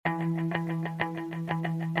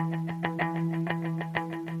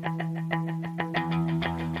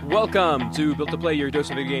Welcome to Built to Play, your dose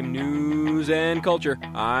of video game news and culture.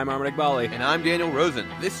 I'm Armin Iqbali. And I'm Daniel Rosen.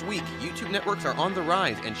 This week, YouTube networks are on the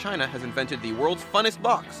rise, and China has invented the world's funnest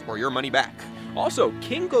box, or your money back. Also,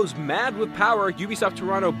 King goes mad with power, Ubisoft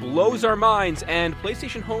Toronto blows our minds, and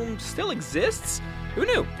PlayStation Home still exists? Who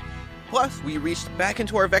knew? Plus, we reached back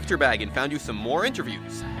into our vector bag and found you some more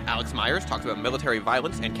interviews. Alex Myers talks about military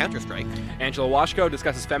violence and Counter-Strike. Angela Washko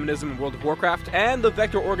discusses feminism in World of Warcraft, and the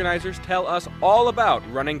Vector organizers tell us all about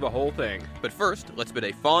running the whole thing. But first, let's bid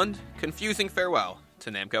a fond, confusing farewell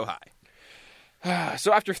to Namco High.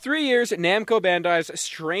 So after 3 years, Namco Bandai's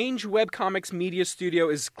strange webcomics media studio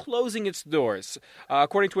is closing its doors.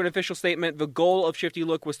 According to an official statement, the goal of Shifty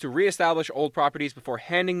Look was to reestablish old properties before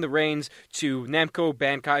handing the reins to Namco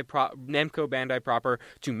Bandai proper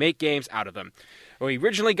to make games out of them. We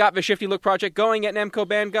originally got the Shifty Look project going at Namco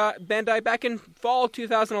Bandai back in fall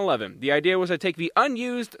 2011. The idea was to take the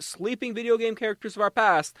unused, sleeping video game characters of our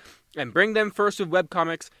past and bring them first with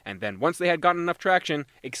webcomics, and then once they had gotten enough traction,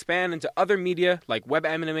 expand into other media like web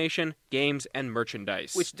animation, games, and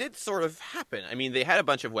merchandise. Which did sort of happen. I mean, they had a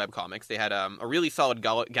bunch of webcomics. They had a really solid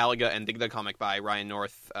Galaga and Digda comic by Ryan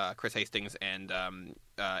North, Chris Hastings, and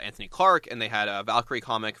Anthony Clark, and they had a Valkyrie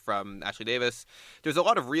comic from Ashley Davis. There's a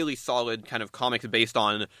lot of really solid kind of comics based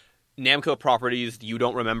on Namco properties you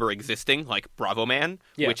don't remember existing, like Bravo Man,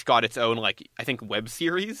 which got its own, like, I think, web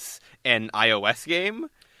series and iOS game.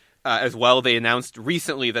 As well, they announced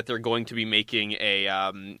recently that they're going to be making a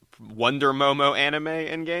Wonder Momo anime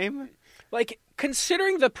and game. Like,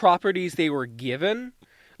 considering the properties they were given,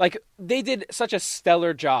 like, they did such a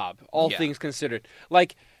stellar job, all things considered.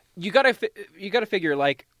 Like, you gotta figure,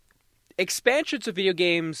 like, expansions of video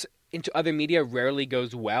games into other media rarely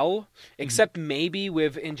goes well, except maybe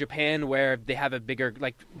in Japan, where they have a bigger,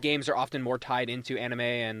 like, games are often more tied into anime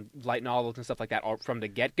and light novels and stuff like that from the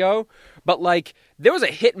get-go. But, like, there was a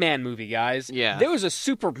Hitman movie, guys. Yeah. There was a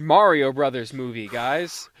Super Mario Brothers movie,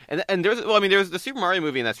 guys. And there's the Super Mario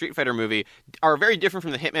movie and that Street Fighter movie are very different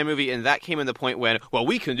from the Hitman movie, and that came in the point when, well,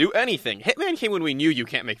 we can do anything. Hitman came when we knew you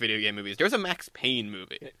can't make video game movies. There's a Max Payne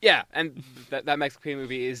movie. Yeah, and that Max Payne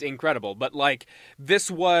movie is incredible. But, like, this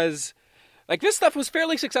stuff was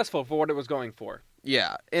fairly successful for what it was going for.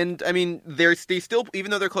 Yeah, and I mean, they still,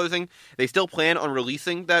 even though they're closing, they still plan on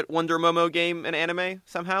releasing that Wonder Momo game and anime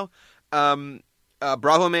somehow.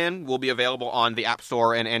 Bravo Man will be available on the App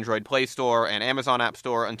Store and Android Play Store and Amazon App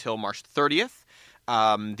Store until March 30th.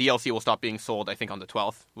 DLC will stop being sold, I think, on the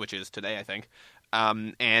 12th, which is today, I think.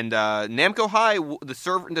 And Namco High, the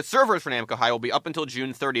servers for Namco High will be up until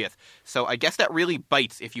June 30th. So I guess that really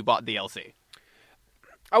bites if you bought DLC.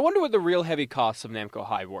 I wonder what the real heavy costs of Namco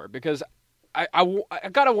High were, because I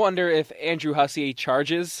gotta wonder if Andrew Hussey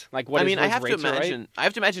charges, like, what his rates are, right? I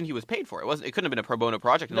have to imagine he was paid for it. It couldn't have been a pro bono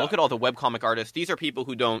project. And look at all the webcomic artists. These are people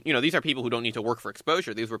who don't need to work for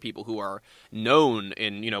exposure. These were people who are known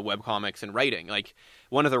in, webcomics and writing. Like,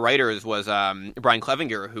 one of the writers was Brian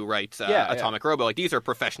Clevenger, who writes Atomic Robo. Like, these are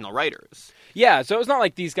professional writers. Yeah, so it's not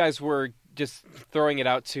like these guys were just throwing it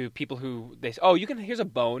out to people who here's a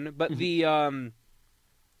bone, but the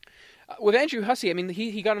with Andrew Hussey, I mean,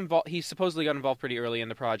 he got involved. He supposedly got involved pretty early in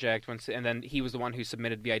the project, and then he was the one who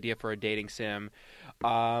submitted the idea for a dating sim.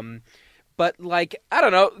 But, like, I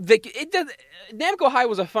don't know. Namco High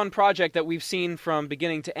was a fun project that we've seen from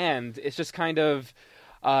beginning to end. It's just kind of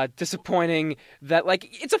disappointing that,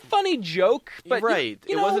 like, it's a funny joke, but right.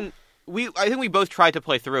 It wasn't. I think we both tried to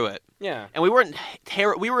play through it. Yeah, and we weren't.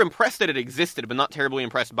 We were impressed that it existed, but not terribly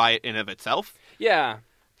impressed by it in of itself. Yeah.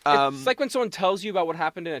 It's like when someone tells you about what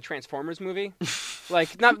happened in a Transformers movie.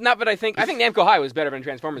 Like, not that I think Namco High was better than a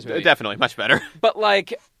Transformers movie. Definitely, much better. But,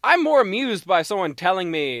 like, I'm more amused by someone telling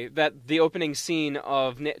me that the opening scene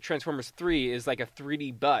of Transformers 3 is like a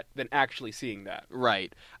 3D butt than actually seeing that.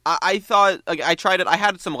 Right. I thought, like, I tried it. I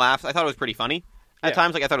had some laughs. I thought it was pretty funny. At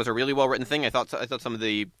times, like, I thought it was a really well-written thing. I thought some of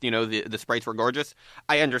the, the sprites were gorgeous.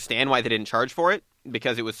 I understand why they didn't charge for it,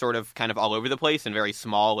 because it was sort of kind of all over the place and very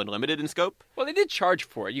small and limited in scope. Well, they did charge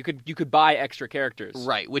for it. You could buy extra characters.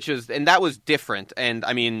 Right, and that was different. And,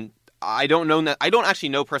 I mean, I don't actually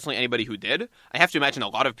know personally anybody who did. I have to imagine a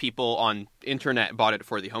lot of people on internet bought it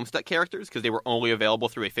for the Homestuck characters, because they were only available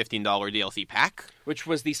through a $15 DLC pack. Which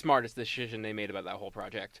was the smartest decision they made about that whole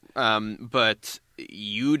project. But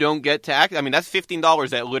you don't get to act. I mean, that's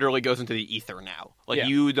 $15 that literally goes into the ether now. Like,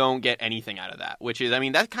 you don't get anything out of that, which is, I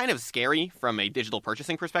mean, that's kind of scary from a digital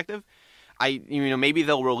purchasing perspective. Maybe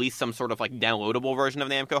they'll release some sort of, like, downloadable version of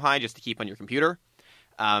Namco High just to keep on your computer.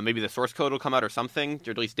 Maybe the source code will come out or something,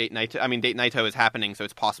 or at least Date Naito. I mean, Date Naito is happening, so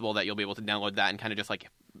it's possible that you'll be able to download that and kind of just, like,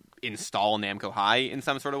 install Namco High in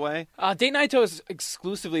some sort of way. Date Naito is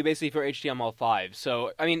exclusively basically for HTML5.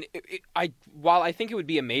 So, I mean, while I think it would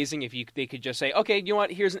be amazing if they could just say, okay, you know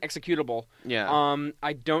what, here's an executable. Yeah.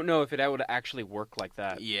 I don't know if it would actually work like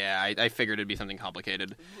that. Yeah, I figured it'd be something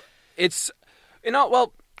complicated. It's,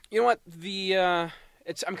 well, you know what,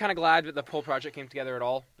 I'm kind of glad that the whole project came together at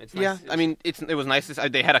all. It's nice. Yeah, I mean, it was nice to.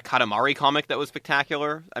 They had a Katamari comic that was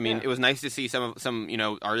spectacular. I mean, Yeah. It was nice to see some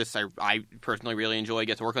artists I personally really enjoy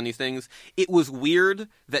get to work on these things. It was weird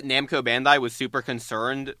that Namco Bandai was super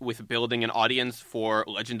concerned with building an audience for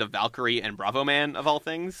Legend of Valkyrie and Bravo Man of all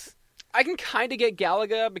things. I can kind of get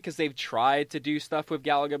Galaga because they've tried to do stuff with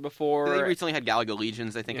Galaga before. They recently had Galaga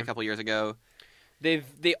Legions, I think, a couple years ago. They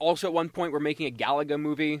also at one point were making a Galaga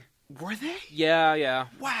movie. Were they? Yeah.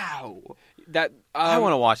 Wow. That I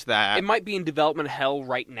want to watch that. It might be in development hell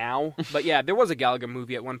right now, but yeah, there was a Galaga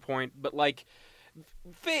movie at one point. But like,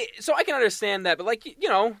 so I can understand that. But like,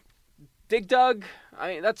 Dig Dug,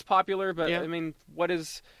 that's popular. But Yeah. I mean, what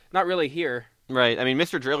is not really here? Right. I mean,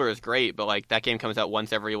 Mr. Driller is great, but like that game comes out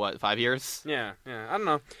once every 5 years? Yeah. I don't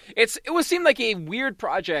know. It seemed like a weird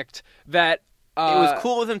project that. It was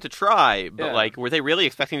cool of them to try, but yeah. like, were they really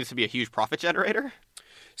expecting this to be a huge profit generator?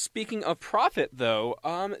 Speaking of profit, though,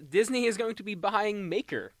 Disney is going to be buying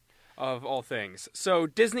Maker, of all things. So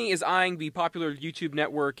Disney is eyeing the popular YouTube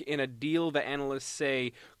network in a deal that analysts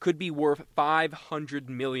say could be worth $500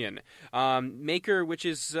 million. Maker, which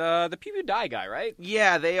is the PewDiePie guy, right?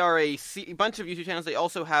 Yeah, they are a bunch of YouTube channels. They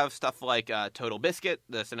also have stuff like Total Biscuit,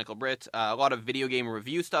 The Cynical Brit, a lot of video game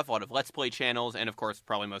review stuff, a lot of Let's Play channels, and of course,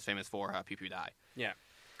 probably most famous for PewDiePie. Yeah.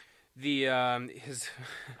 The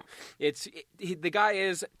guy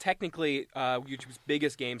is technically YouTube's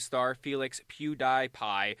biggest game star, Felix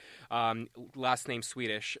PewDiePie, last name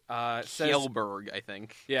Swedish. Kjellberg, I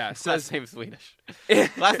think. Yeah, last name Swedish.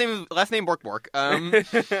 last name Bork Bork.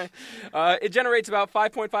 It generates about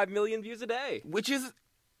 5.5 million views a day, which is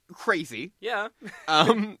crazy. Yeah.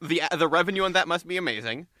 The revenue on that must be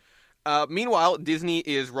amazing. Meanwhile, Disney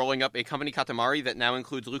is rolling up a company Katamari that now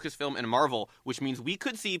includes Lucasfilm and Marvel, which means we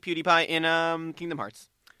could see PewDiePie in Kingdom Hearts.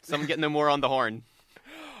 Someone getting them more on the horn.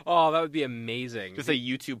 Oh, that would be amazing. Just a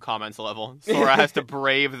YouTube comments level. Sora has to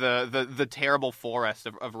brave the terrible forest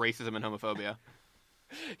of racism and homophobia.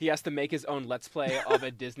 He has to make his own Let's Play of a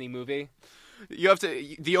Disney movie. You have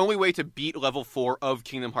to. The only way to beat level 4 of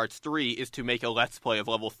Kingdom Hearts 3 is to make a Let's Play of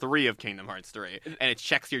level 3 of Kingdom Hearts 3, and it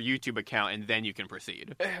checks your YouTube account, and then you can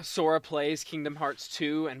proceed. Sora plays Kingdom Hearts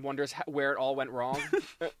 2 and wonders where it all went wrong.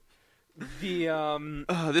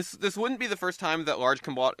 This wouldn't be the first time that large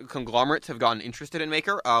conglomerates have gotten interested in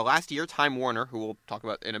Maker. Last year, Time Warner, who we'll talk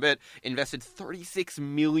about in a bit, invested $36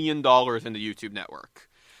 million in the YouTube network.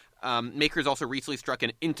 Maker's also recently struck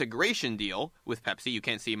an integration deal with Pepsi, you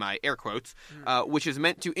can't see my air quotes, which is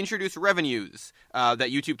meant to introduce revenues that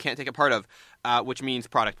YouTube can't take a part of, which means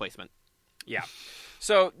product placement. Yeah.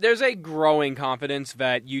 So there's a growing confidence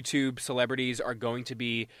that YouTube celebrities are going to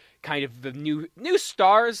be kind of the new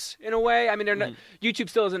stars in a way. I mean, they're not, YouTube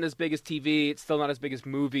still isn't as big as TV. It's still not as big as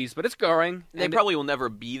movies, but it's growing. They probably will never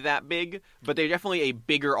be that big, but they're definitely a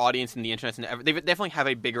bigger audience than the internet's ever. They definitely have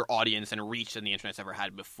a bigger audience and reach than the internet's ever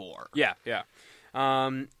had before. Yeah.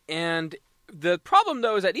 And the problem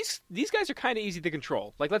though is that these guys are kind of easy to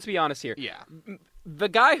control. Like, let's be honest here. Yeah. The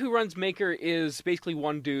guy who runs Maker is basically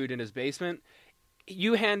one dude in his basement.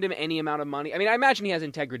 You hand him any amount of money. I mean, I imagine he has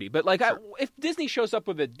integrity, but like, sure. If Disney shows up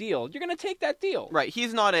with a deal, you're going to take that deal. Right.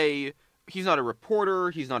 He's not a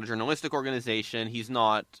reporter. He's not a journalistic organization. He's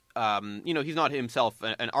not, he's not himself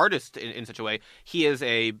an artist in such a way. He is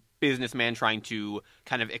a businessman trying to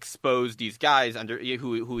kind of expose these guys under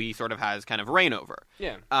who he sort of has kind of reign over.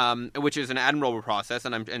 Yeah. Which is an admirable process,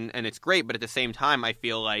 and it's great. But at the same time, I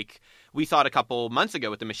feel like we saw it a couple months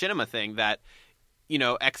ago with the Machinima thing that,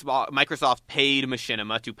 Microsoft paid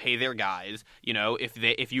Machinima to pay their guys.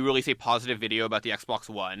 If you release a positive video about the Xbox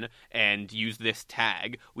One and use this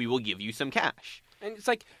tag, we will give you some cash. And it's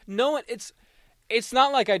like, no, it's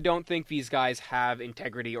not like I don't think these guys have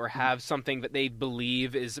integrity or have something that they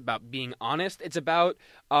believe is about being honest. It's about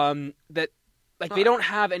that. Like, they don't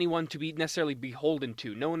have anyone to be necessarily beholden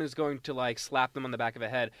to. No one is going to, like, slap them on the back of the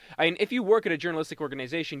head. I mean, if you work at a journalistic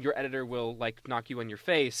organization, your editor will, like, knock you on your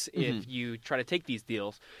face if you try to take these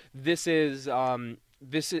deals. This is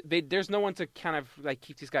there's no one to kind of like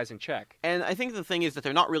keep these guys in check. And I think the thing is that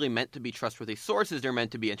they're not really meant to be trustworthy sources. They're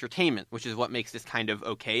meant to be entertainment, which is what makes this kind of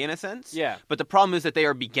okay in a sense. Yeah. But the problem is that they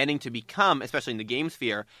are beginning to become, especially in the game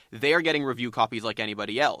sphere, they are getting review copies like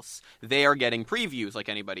anybody else. They are getting previews like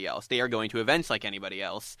anybody else. They are going to events like anybody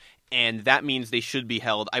else. And that means they should be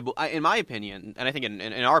held, in my opinion, and I think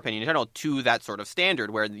in our opinion in general, to that sort of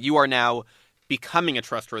standard where you are now becoming a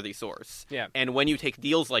trustworthy source. Yeah. And when you take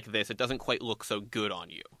deals like this, it doesn't quite look so good on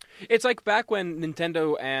you. It's like back when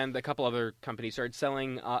Nintendo and a couple other companies started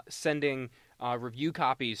sending review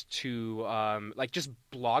copies to like just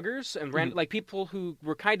bloggers and like people who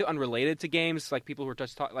were kind of unrelated to games, like people who were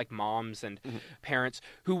just like moms and parents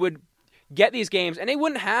who would get these games and they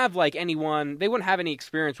wouldn't have like they wouldn't have any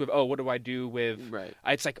experience with, what do I do with, right.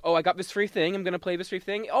 It's like, I got this free thing, I'm going to play this free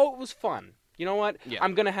thing. It was fun. You know what? Yeah.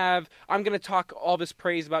 I'm gonna talk all this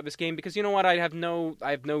praise about this game because you know what? I have no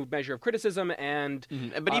measure of criticism and.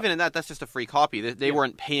 But even in that's just a free copy. They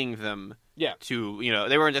weren't paying them. Yeah. To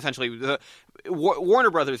they weren't essentially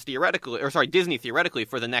Warner Brothers Disney theoretically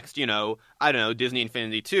for the next Disney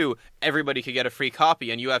Infinity 2, everybody could get a free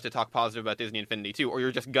copy and you have to talk positive about Disney Infinity 2 or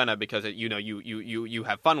you're just gonna because you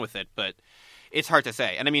have fun with it, but. It's hard to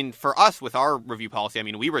say. And I mean, for us with our review policy, I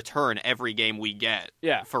mean, we return every game we get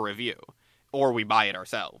for review. Or we buy it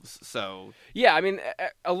ourselves. So yeah, I mean,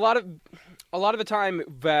 a lot of the time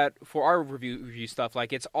that for our review stuff,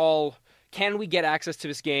 like it's all, can we get access to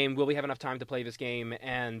this game? Will we have enough time to play this game?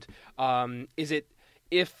 And is it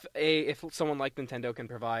if someone like Nintendo can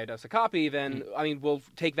provide us a copy, then I mean we'll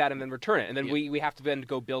take that and then return it, and then we have to then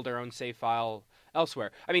go build our own save file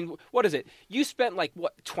elsewhere. I mean, what is it? You spent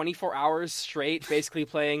 24 hours straight basically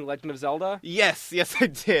playing Legend of Zelda? Yes, I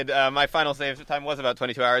did. My final save time was about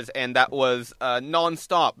 22 hours, and that was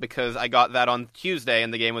non-stop because I got that on Tuesday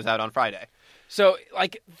and the game was out on Friday. So,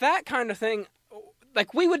 like, that kind of thing,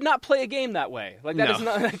 like, we would not play a game that way. Like, that is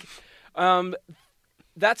not, like,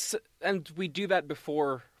 and we do that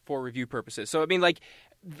for review purposes. So, I mean, like,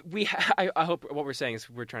 I hope what we're saying is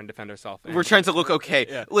we're trying to defend ourselves. We're trying to look okay.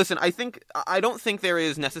 Yeah. Listen, I don't think there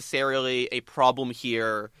is necessarily a problem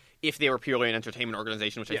here if they were purely an entertainment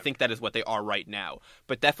organization, which I think that is what they are right now.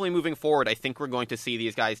 But definitely moving forward, I think we're going to see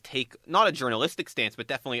these guys take not a journalistic stance, but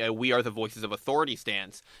definitely a we are the voices of authority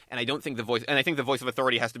stance. And I think the voice of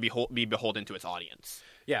authority has to be beholden to its audience.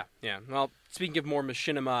 Yeah. Well, speaking of more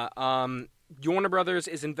machinima, Warner Brothers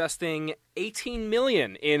is investing $18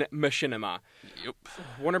 million in Machinima. Yep.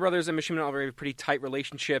 Warner Brothers and Machinima have a pretty tight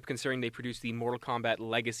relationship, considering they produced the Mortal Kombat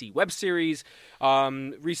Legacy web series.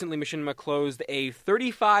 Recently, Machinima closed a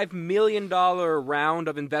 $35 million round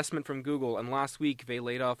of investment from Google, and last week they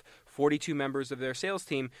laid off 42 members of their sales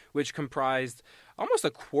team, which comprised almost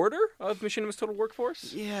a quarter of Machinima's total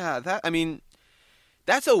workforce. Yeah,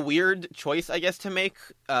 that's a weird choice, I guess, to make.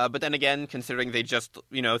 But then again, considering they just,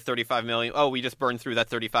 $35 million. Oh, we just burned through that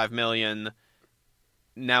 $35 million.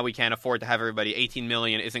 Now we can't afford to have everybody. $18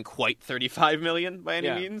 million isn't quite $35 million by any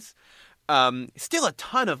means. Still a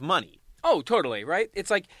ton of money. Oh, totally, right? It's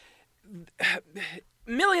like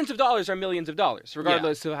millions of dollars are millions of dollars,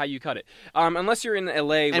 regardless of how you cut it. Unless you're in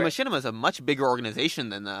LA. And Machinima is a much bigger organization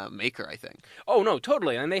than Maker, I think. Oh, no,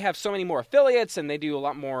 totally. And they have so many more affiliates, and they do a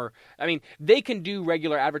lot more. I mean, they can do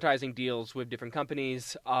regular advertising deals with different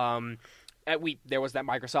companies. There was that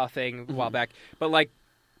Microsoft thing a while back. But, like,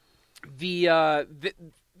 these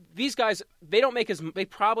guys, they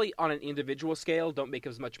probably on an individual scale don't make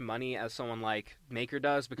as much money as someone like Maker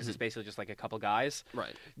does, because it's basically just like a couple guys.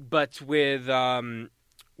 Right. But with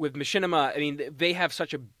Machinima, I mean, they have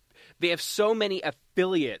so many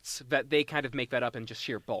affiliates that they kind of make that up in just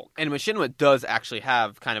sheer bulk. And Machinima does actually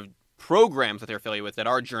have kind of programs that they're affiliated with that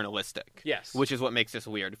are journalistic. Yes. Which is what makes this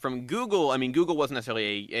weird. From Google, I mean, Google wasn't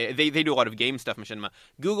necessarily they do a lot of game stuff, Machinima.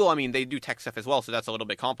 Google, I mean, they do tech stuff as well, so that's a little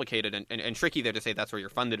bit complicated and tricky there to say that's where you're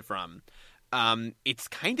funded from. It's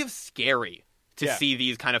kind of scary to see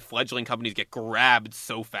these kind of fledgling companies get grabbed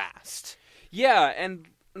so fast. Yeah, and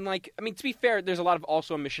like, I mean, to be fair, there's a lot of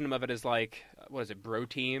also a Machinima that is like, what is it, Bro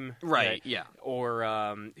Team? Right, yeah. Or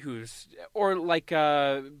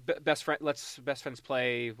Best Friends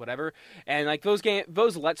Play, whatever. And like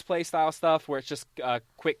those Let's Play style stuff where it's just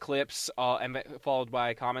quick clips and followed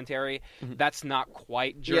by commentary, that's not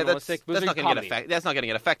quite journalistic. Yeah, that's not going to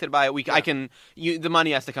get affected by it. The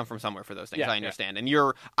money has to come from somewhere for those things, I understand. And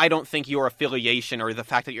I don't think your affiliation or the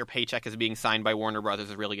fact that your paycheck is being signed by Warner Brothers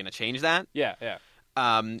is really going to change that. Yeah.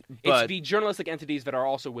 But it's the journalistic entities that are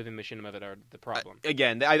also within Machinima that are the problem.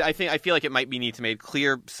 Again, I feel like it might need to be made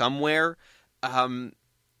clear somewhere.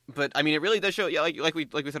 But I mean, it really does show. Yeah, like we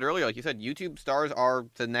said earlier, like you said, YouTube stars are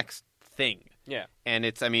the next thing. Yeah, and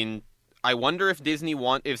it's. I mean, I wonder if Disney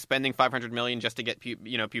is spending $500 million just to get Pew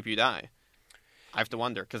Pew Die. I have to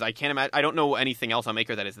wonder because I can't imagine. I don't know anything else on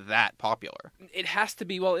Maker that is that popular. It has to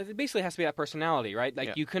be. Well, it basically has to be that personality, right?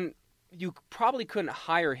 Like you probably couldn't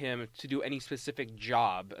hire him to do any specific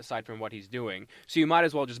job aside from what he's doing. So you might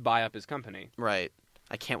as well just buy up his company. Right.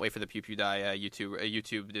 I can't wait for the Pew Pew Die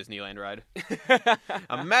YouTube Disneyland ride.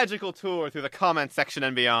 A magical tour through the comment section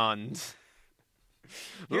and beyond.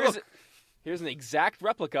 Here's an exact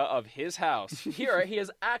replica of his house. Here he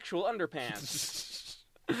has actual underpants.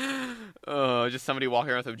 Oh, just somebody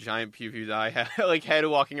walking around with a giant Pew Pew Die head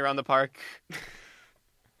walking around the park.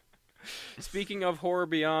 Speaking of horror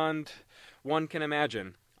beyond, one can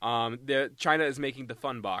imagine. China is making the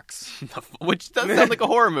Fun Box, which does sound like a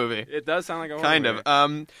horror movie. It does sound like a horror kind movie.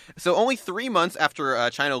 Of. So only 3 months after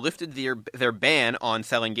China lifted their ban on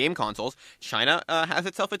selling game consoles, China has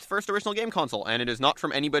itself its first original game console, and it is not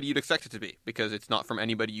from anybody you'd expect it to be because it's not from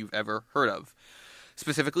anybody you've ever heard of.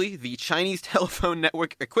 Specifically, the Chinese telephone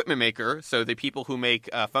network equipment maker, so the people who make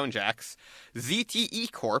phone jacks,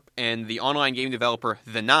 ZTE Corp, and the online game developer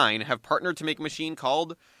The Nine have partnered to make a machine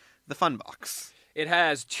called the Fun Box. It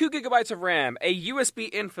has 2 gigabytes of RAM, a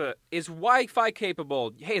USB input, is Wi-Fi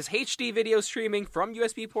capable, has HD video streaming from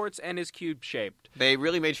USB ports, and is cube-shaped. They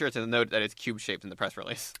really made sure to note that it's cube-shaped in the press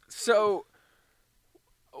release. So,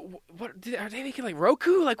 what are they making, like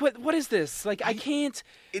Roku? Like what is this? Like I can't.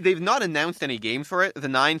 They've not announced any games for it. The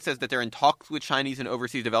Nine says that they're in talks with Chinese and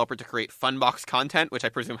overseas developer to create Funbox content, which I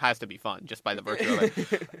presume has to be fun just by the virtue of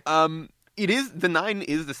it. The Nine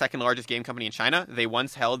is the second largest game company in China. They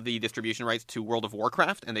once held the distribution rights to World of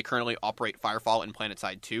Warcraft, and they currently operate Firefall and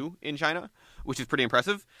PlanetSide 2 in China, which is pretty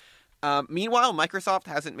impressive. Meanwhile, Microsoft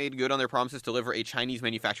hasn't made good on their promises to deliver a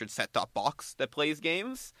Chinese-manufactured set-top box that plays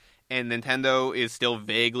games. And Nintendo is still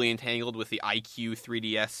vaguely entangled with the iQOO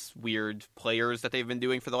 3DS weird players that they've been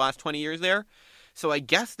doing for the last 20 years there. So I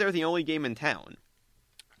guess they're the only game in town.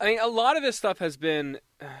 I mean, a lot of this stuff has been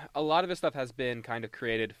kind of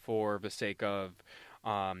created for the sake of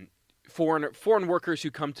foreign workers who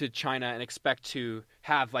come to China and expect to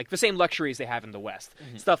have like the same luxuries they have in the West.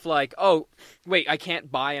 Mm-hmm. Stuff like, oh, wait, I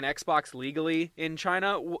can't buy an Xbox legally in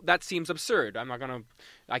China? That seems absurd.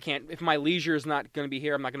 If my leisure is not going to be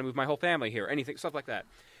here, I'm not going to move my whole family here. Anything, stuff like that.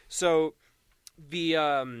 So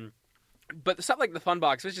but the stuff like the Fun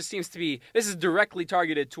Box, this just seems to be, this is directly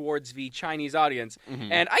targeted towards the Chinese audience. Mm-hmm.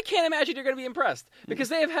 And I can't imagine you're going to be impressed because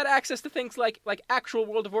they have had access to things like actual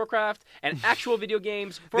World of Warcraft and actual video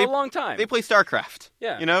games for a long time. They play StarCraft.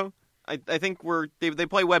 Yeah. You know? I think they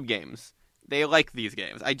play web games. They like these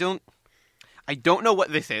games. I don't know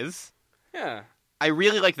what this is. Yeah. I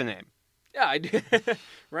really like the name. Yeah, I do.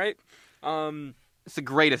 Right? It's the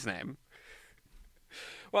greatest name.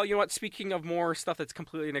 Well, you know what? Speaking of more stuff that's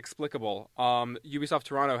completely inexplicable, Ubisoft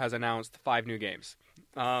Toronto has announced 5 new games.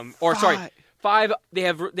 5. They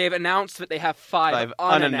have announced that they have 5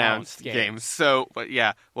 unannounced games. So,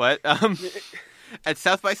 what? At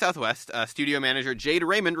South by Southwest, studio manager Jade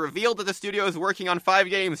Raymond revealed that the studio is working on 5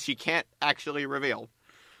 games she can't actually reveal.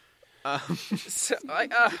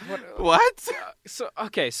 What?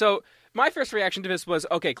 So my first reaction to this was,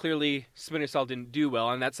 okay, clearly Splinter Cell didn't do well,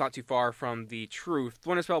 and that's not too far from the truth.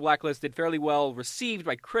 Splinter Cell Blacklist did fairly well received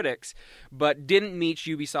by critics, but didn't meet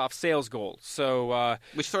Ubisoft's sales goals. So,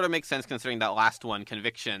 which sort of makes sense considering that last one,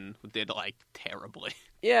 Conviction, did, terribly.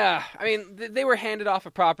 Yeah, I mean, they were handed off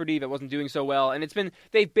a property that wasn't doing so well, and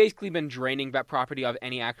they've basically been draining that property of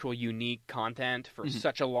any actual unique content for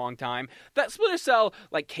such a long time. That Splinter Cell,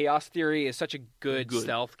 Chaos Theory, is such a good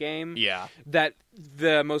stealth game. Yeah. That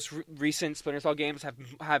the most recent Splinter Cell games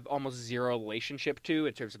have almost zero relationship to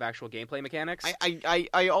in terms of actual gameplay mechanics.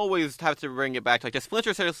 I always have to bring it back to, the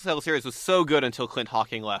Splinter Cell series was so good until Clint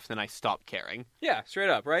Hawking left, and I stopped caring. Yeah,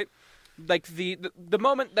 straight up, right? The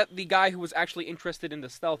moment that the guy who was actually interested in the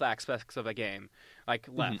stealth aspects of a game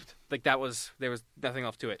left, there was nothing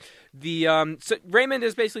else to it. So Raymond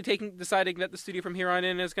is basically deciding that the studio from here on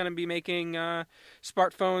in is going to be making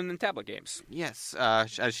smartphone and tablet games. Yes,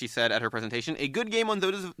 as she said at her presentation, a good game on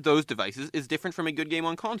those devices is different from a good game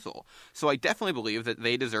on console. So I definitely believe that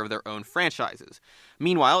they deserve their own franchises.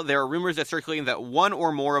 Meanwhile, there are rumors that circulating that 1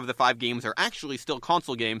 or more of the 5 games are actually still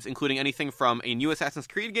console games, including anything from a new Assassin's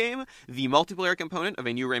Creed game, the multiplayer component of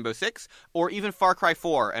a new Rainbow Six, or even Far Cry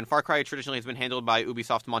 4. And Far Cry traditionally has been handled by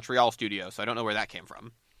Ubisoft Montreal Studio, so I don't know where that came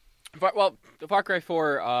from. Well, Far Cry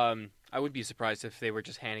 4, I would be surprised if they were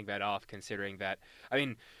just handing that off, considering that, I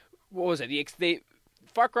mean, what was it?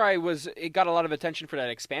 Far Cry got a lot of attention for that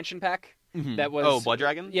expansion pack that was Blood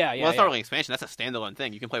Dragon. Yeah, yeah. Well, that's yeah. not really an expansion. That's a standalone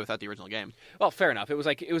thing. You can play without the original game. Well, fair enough. It was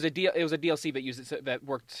a DLC that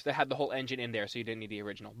worked that had the whole engine in there, so you didn't need the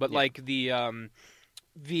original. But like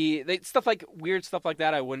stuff like weird stuff like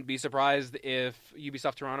that, I wouldn't be surprised if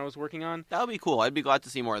Ubisoft Toronto was working on. That would be cool. I'd be glad to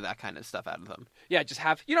see more of that kind of stuff out of them. Yeah, just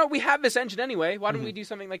have we have this engine anyway. Why don't we do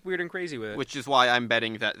something like weird and crazy with it? Which is why I'm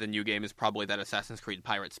betting that the new game is probably that Assassin's Creed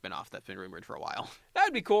Pirate spin-off that's been rumored for a while. That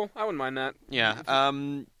would be cool. I wouldn't mind that. Yeah.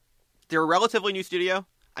 They're a relatively new studio.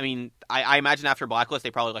 I mean, I imagine after Blacklist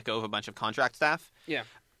they probably let go of a bunch of contract staff. Yeah.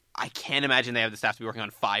 I can't imagine they have the staff to be working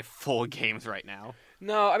on 5 full games right now.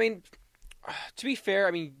 No, I mean, to be fair,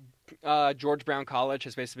 I mean, George Brown College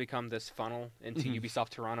has basically become this funnel into Ubisoft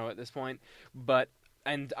Toronto at this point.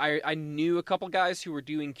 And I knew a couple guys who were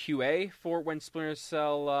doing QA for when Splinter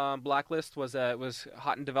Cell Blacklist was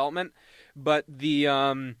hot in development. But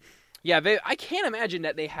I can't imagine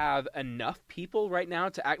that they have enough people right now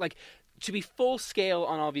to act like to be full scale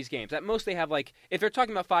on all these games. At most, they have if they're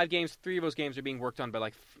talking about 5 games, 3 of those games are being worked on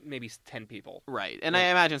by maybe 10 people. Right, and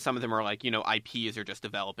I imagine some of them are IPs are just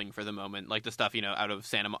developing for the moment, like the stuff out of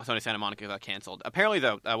Sony Santa Monica got canceled. Apparently,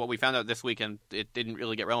 though, what we found out this week, and it didn't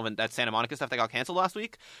really get relevant, that Santa Monica stuff that got canceled last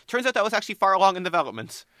week, turns out that was actually far along in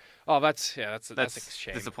development. Oh, that's a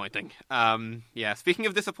shame. Disappointing. Speaking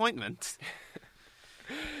of disappointment.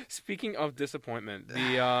 Speaking of disappointment,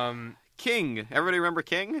 the King. Everybody remember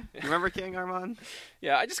King? You remember King, Armand?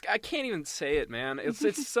 Yeah, I can't even say it, man.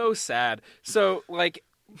 It's so sad. So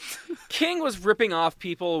King was ripping off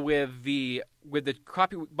people with the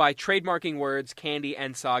copy by trademarking words Candy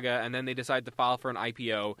and Saga, and then they decided to file for an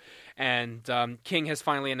IPO. And King has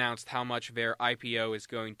finally announced how much their IPO is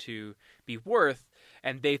going to be worth.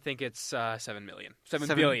 And they think it's 7 million. 7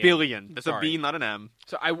 billion. That's a B, not an M.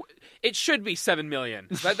 So it should be 7 million.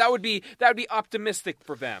 that would be optimistic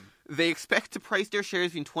for them. They expect to price their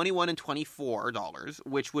shares between $21 and $24,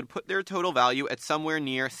 which would put their total value at somewhere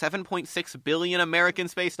near 7.6 billion American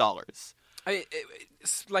space dollars.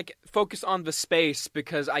 Focus on the space,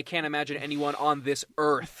 because I can't imagine anyone on this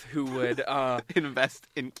Earth who would invest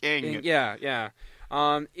in King. Yeah.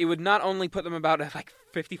 It would not only put them about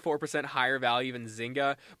 54% higher value than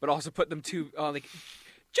Zynga, but also put them to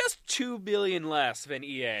just $2 billion less than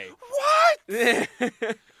EA. What?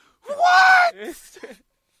 What?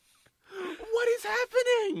 What is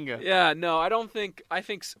happening? Yeah, no, I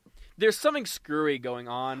think there's something screwy going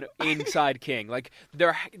on inside King.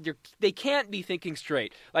 They can't be thinking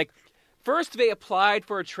straight. First they applied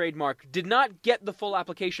for a trademark, did not get the full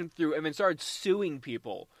application through, and then started suing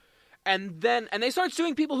people. And they started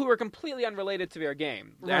suing people who were completely unrelated to their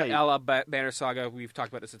game. Right. A la Banner Saga, we've talked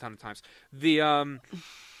about this a ton of times.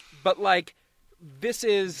 This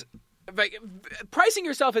is pricing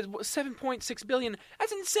yourself at 7.6 billion.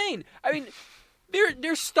 That's insane. I mean,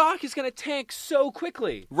 their stock is going to tank so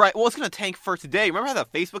quickly. Right. Well, it's going to tank for today. Remember how the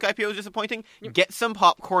Facebook IPO was disappointing? Get some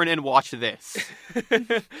popcorn and watch this.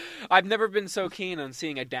 I've never been so keen on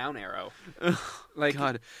seeing a down arrow.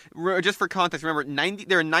 God. Just for context, remember,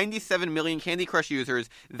 there are 97 million Candy Crush users.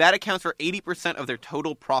 That accounts for 80% of their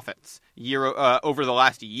total profits over the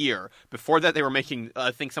last year. Before that, they were making,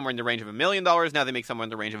 I think, somewhere in the range of $1 million. Now they make somewhere in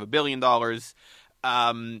the range of $1 billion.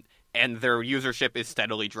 And their usership is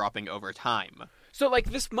steadily dropping over time. So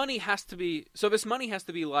this money has to be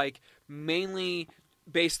mainly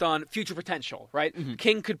based on future potential, right? Mm-hmm.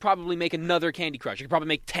 King could probably make another Candy Crush. He could probably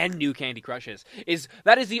make 10 new Candy Crushes.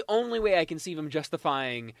 That is the only way I can see them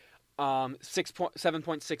justifying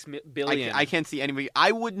 7.6 billion. I can't see anybody.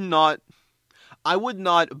 I would not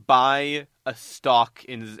buy a stock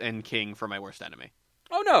in King for my worst enemy.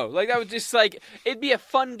 Oh no! That would just it'd be a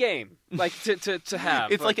fun game, to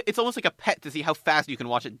have. It's almost like a pet to see how fast you can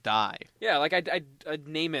watch it die. Yeah, I'd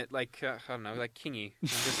name it I don't know, Kingy, and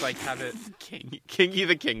just have it Kingy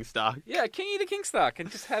the King stock. Yeah, Kingy the King stock,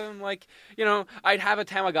 and just have him I'd have a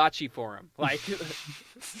Tamagotchi for him.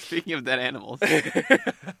 Speaking of dead animals,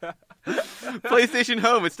 PlayStation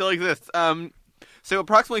Home, it still exists. So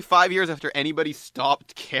approximately 5 years after anybody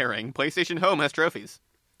stopped caring, PlayStation Home has trophies.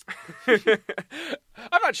 I'm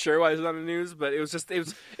not sure why it's not in the news, but it was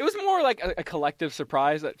more like a collective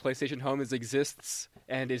surprise that PlayStation Home exists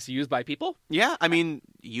and is used by people. Yeah, I mean,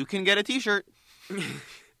 you can get a T-shirt.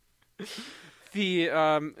 You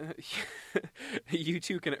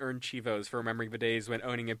too can earn Chivos for remembering the days when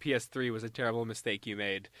owning a PS3 was a terrible mistake you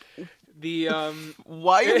made.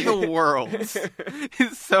 Why in the world is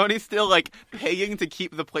Sony still paying to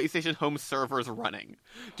keep the PlayStation Home servers running?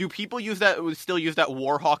 Do people still use that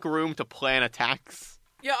Warhawk room to plan attacks?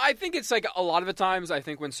 Yeah, I think it's like a lot of the times. I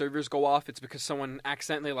think when servers go off, it's because someone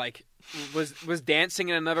accidentally like was dancing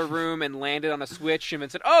in another room and landed on a switch and then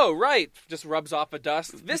said, "Oh, right," just rubs off a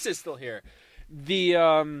dust. This is still here.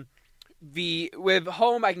 The with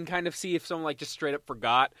home, I can kind of see if someone like just straight up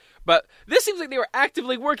forgot. But this seems like they were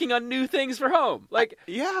actively working on new things for home. Like,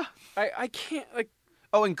 Yeah. I can't like.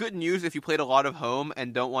 Oh, and good news, if you played a lot of home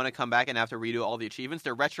and don't want to come back and have to redo all the achievements,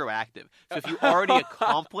 they're retroactive. So if you already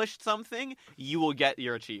accomplished something, you will get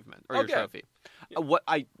your achievement or your trophy.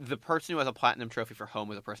 The person who has a platinum trophy for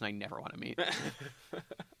home is a person I never want to meet.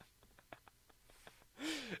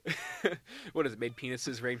 What is it? Made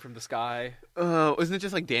penises rain from the sky? Isn't it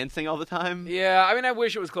just like dancing all the time? Yeah, I mean, I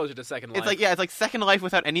wish it was closer to Second Life. It's like Second Life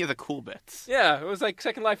without any of the cool bits. Yeah, it was like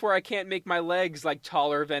Second Life where I can't make my legs like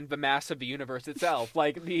taller than the mass of the universe itself.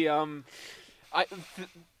 Like that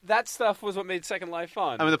stuff was what made Second Life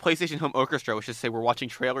fun. I mean, the PlayStation Home Orchestra, which is say we're watching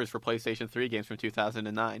trailers for PlayStation 3 games from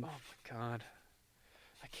 2009. Oh my god.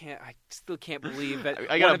 I still can't believe that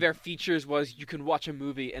one of their features was you can watch a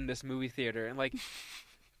movie in this movie theater. And, like,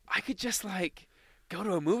 I could just, like, go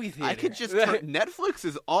to a movie theater. I could just Netflix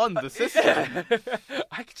is on the system. Yeah.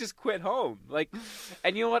 I could just quit home. Like,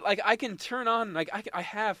 and you know what? Like, I can turn on, like, I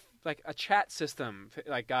have, like, a chat system.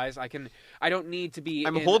 Like, guys, I don't need to be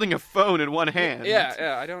I'm holding a phone in one hand.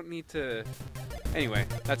 Yeah, I don't need to. Anyway,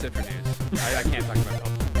 that's it for news. I can't talk about health.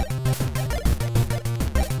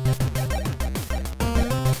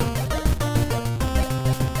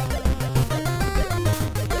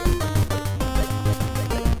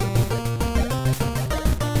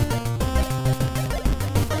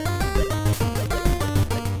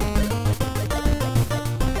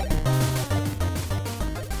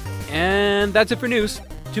 And that's it for news.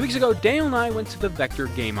 2 weeks ago, Daniel and I went to the Vector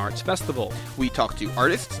Game Arts Festival. We talked to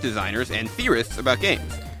artists, designers, and theorists about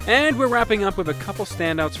games. And we're wrapping up with a couple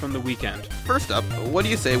standouts from the weekend. First up, what do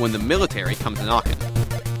you say when the military comes knocking?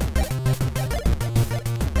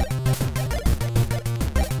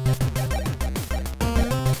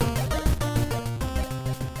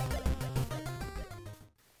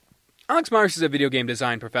 Alex Myers is a video game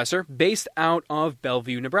design professor based out of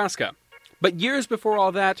Bellevue, Nebraska. But years before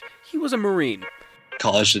all that, he was a Marine.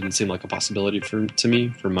 College didn't seem like a possibility to me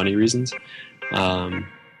for money reasons. I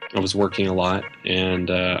was working a lot, and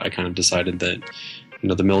I kind of decided that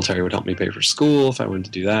the military would help me pay for school. If I wanted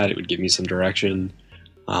to do that, it would give me some direction.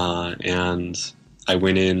 And I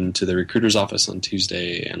went into the recruiter's office on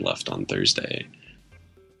Tuesday and left on Thursday.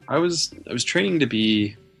 I was training to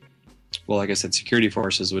be, well, like I said, security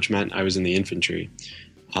forces, which meant I was in the infantry.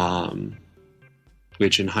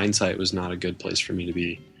 Which in hindsight was not a good place for me to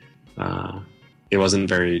be. It wasn't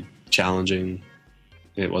very challenging.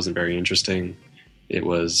 It wasn't very interesting. It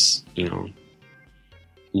was,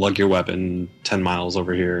 lug your weapon 10 miles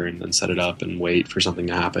over here and then set it up and wait for something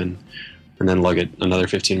to happen. And then lug it another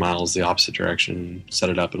 15 miles the opposite direction, set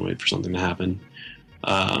it up and wait for something to happen.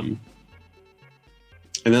 And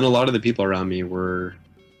then a lot of the people around me were...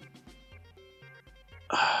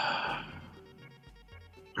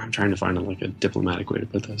 I'm trying to find a diplomatic way to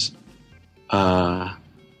put this. For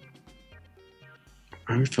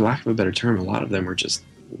lack of a better term, a lot of them were just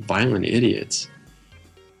violent idiots,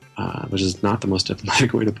 which is not the most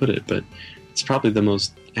diplomatic way to put it, but it's probably the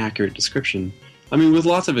most accurate description. I mean, with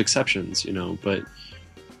lots of exceptions, but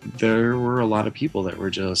there were a lot of people that were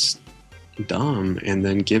just dumb and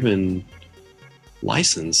then given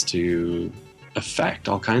license to affect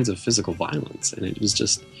all kinds of physical violence. And it was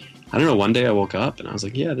just, I don't know, one day I woke up and I was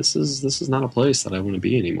like, yeah, this is not a place that I want to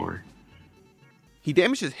be anymore. He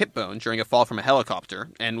damaged his hip bone during a fall from a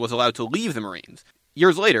helicopter and was allowed to leave the Marines.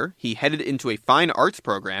 Years later, he headed into a fine arts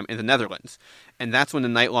program in the Netherlands, and that's when the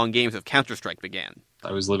night-long games of Counter-Strike began.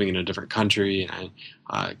 I was living in a different country, and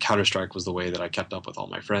Counter-Strike was the way that I kept up with all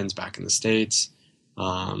my friends back in the States,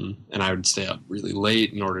 and I would stay up really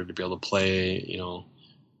late in order to be able to play,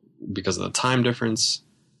 because of the time difference.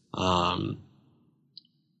 And,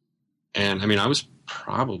 I mean, I was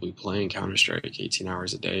probably playing Counter-Strike 18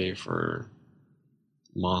 hours a day for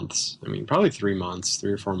months. I mean, probably 3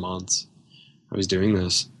 or 4 months. I was doing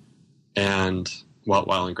this, and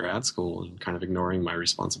while in grad school, and kind of ignoring my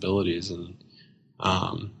responsibilities, and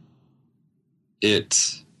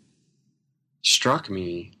it struck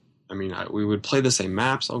me. I mean, we would play the same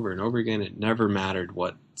maps over and over again. It never mattered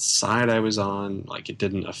what side I was on. It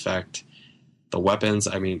didn't affect the weapons.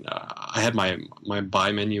 I mean, I had my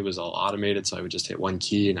buy menu was all automated, so I would just hit one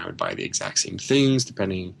key and I would buy the exact same things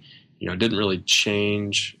depending. It didn't really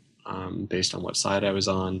change based on what side I was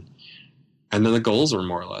on. And then the goals were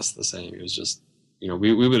more or less the same. It was just,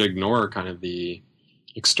 we would ignore kind of the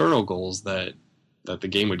external goals that that the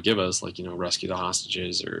game would give us, like, rescue the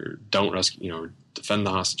hostages, or don't rescue, defend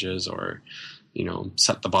the hostages, or,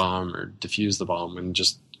 set the bomb or defuse the bomb, and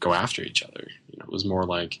just go after each other. It was more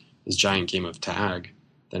like this giant game of tag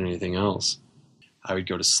than anything else. I would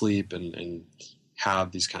go to sleep and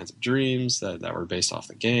have these kinds of dreams that were based off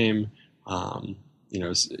the game.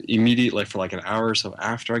 Immediately, for like an hour or so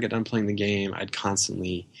after I got done playing the game, I'd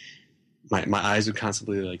constantly, my eyes would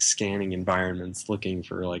constantly like scanning environments, looking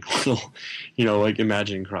for like little, like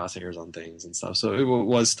imagining crosshairs on things and stuff. So it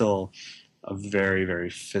was still a very, very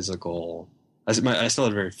physical, I still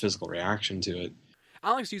had a very physical reaction to it.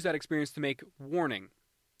 Alex used that experience to make Warning.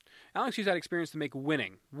 Alex used that experience to make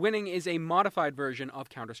Winning. Winning is a modified version of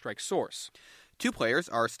Counter-Strike Source. 2 players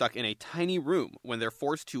are stuck in a tiny room when they're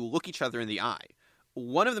forced to look each other in the eye.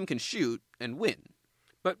 One of them can shoot and win.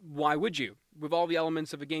 But why would you? With all the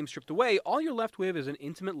elements of a game stripped away, all you're left with is an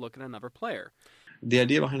intimate look at another player. The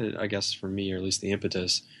idea behind it, I guess, for me, or at least the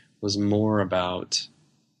impetus, was more about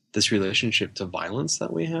this relationship to violence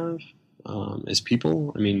that we have as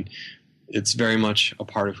people. I mean, it's very much a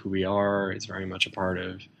part of who we are. It's very much a part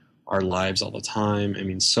of our lives all the time. I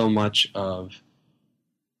mean, so much of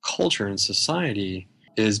culture and society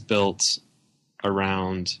is built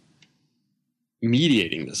around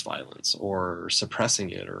mediating this violence or suppressing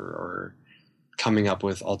it, or coming up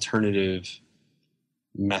with alternative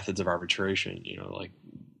methods of arbitration. Like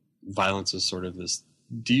violence is sort of this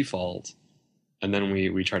default, and then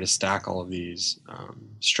we try to stack all of these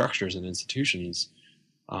structures and institutions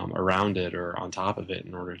around it or on top of it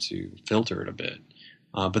in order to filter it a bit.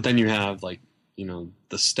 But then you have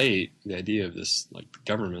the state. The idea of this, like, the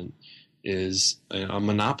government is a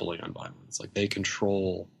monopoly on violence. Like, they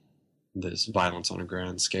control this violence on a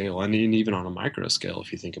grand scale, and even on a micro scale,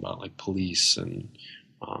 if you think about like police and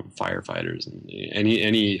firefighters and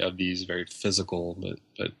any of these very physical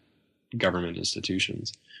but government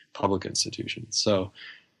institutions, public institutions. So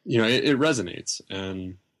it resonates.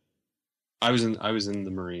 And I was in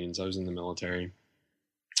the Marines, I was in the military,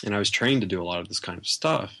 and I was trained to do a lot of this kind of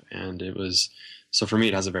stuff. And it was, so for me,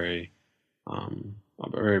 it has a very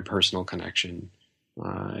personal connection,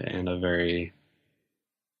 and a very,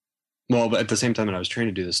 well, but at the same time that I was trained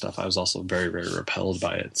to do this stuff, I was also very, very repelled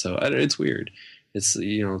by it. So it's weird. It's,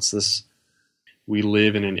 it's this, we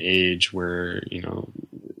live in an age where,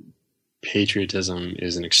 patriotism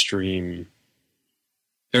is an extreme,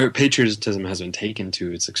 or patriotism has been taken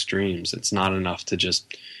to its extremes. It's not enough to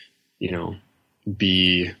just,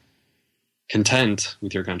 be content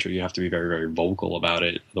with your country. You have to be very, very vocal about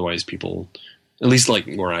it. Otherwise people, at least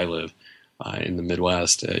like where I live, in the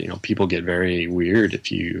Midwest, people get very weird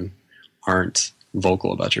if you aren't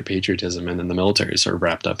vocal about your patriotism, and then the military is sort of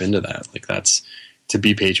wrapped up into that. Like, that's, to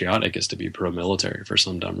be patriotic is to be pro-military for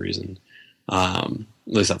some dumb reason. At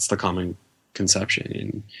least that's the common conception.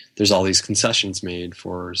 And there's all these concessions made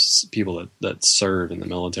for people that serve in the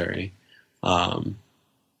military.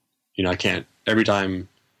 I can't, every time,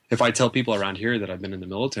 if I tell people around here that I've been in the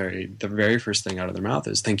military, the very first thing out of their mouth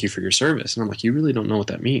is, "Thank you for your service." And I'm like, you really don't know what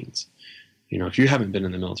that means. If you haven't been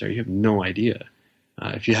in the military, you have no idea.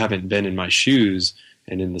 If you haven't been in my shoes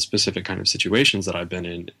and in the specific kind of situations that I've been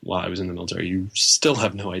in while I was in the military, you still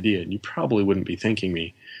have no idea, and you probably wouldn't be thanking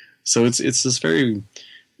me. So it's this very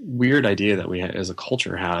weird idea that we as a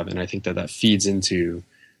culture have, and I think that feeds into,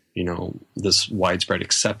 this widespread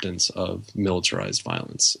acceptance of militarized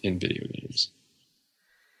violence in video games.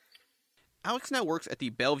 Alex now works at the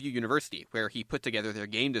Bellevue University, where he put together their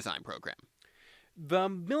game design program. The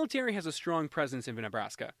military has a strong presence in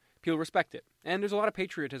Nebraska. People respect it, and there's a lot of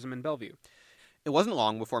patriotism in Bellevue. It wasn't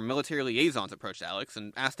long before military liaisons approached Alex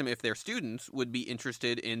and asked him if their students would be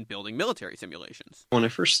interested in building military simulations. When I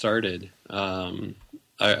first started,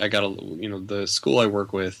 I got the school I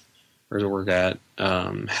work with, or to work at,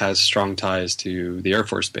 has strong ties to the Air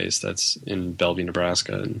Force Base that's in Bellevue,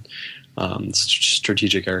 Nebraska, and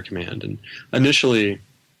Strategic Air Command. And initially,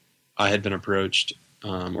 I had been approached,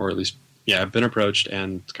 I've been approached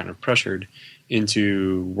and kind of pressured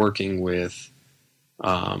into working with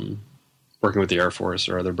the Air Force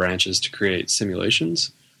or other branches to create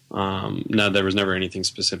simulations. Now, there was never anything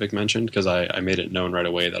specific mentioned, because I made it known right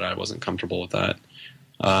away that I wasn't comfortable with that.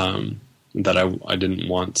 That I didn't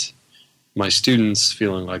want my students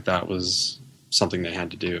feeling like that was something they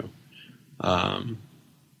had to do.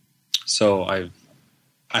 So I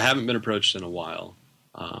haven't been approached in a while.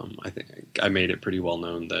 I think I made it pretty well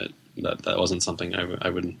known that wasn't something I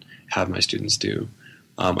would have my students do.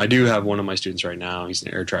 I do have one of my students right now. He's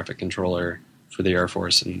an air traffic controller for the Air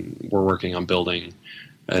Force, and we're working on building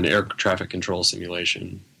an air traffic control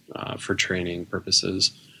simulation for training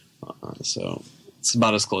purposes. So it's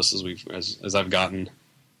about as close as as I've gotten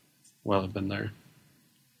while I've been there.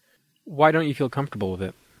 Why don't you feel comfortable with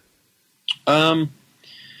it?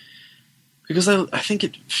 Because I think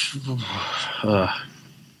it's a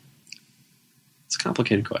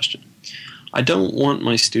complicated question. I don't want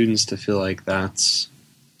my students to feel like that's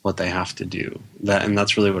what they have to do. And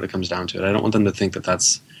that's really what it comes down to. I don't want them to think that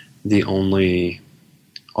that's the only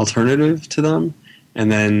alternative to them.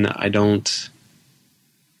 And then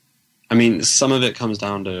some of it comes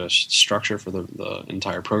down to structure for the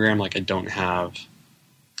entire program. Like I just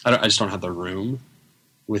don't have the room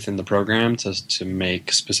within the program to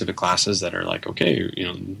make specific classes that are like, okay, we're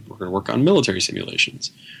going to work on military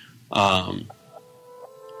simulations.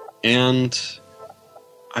 And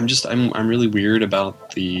I'm really weird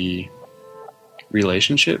about the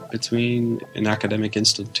relationship between an academic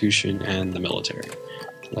institution and the military.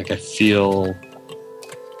 Like I feel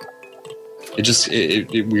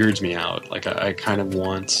it weirds me out. Like I kind of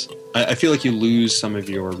I feel like you lose some of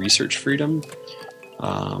your research freedom,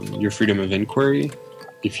 your freedom of inquiry,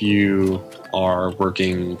 if you are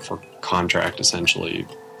working for contract essentially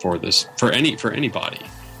for any body,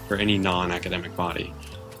 for any non-academic body.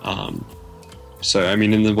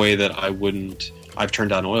 In the way that I've turned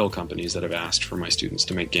down oil companies that have asked for my students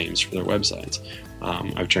to make games for their websites.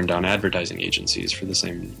 I've turned down advertising agencies for the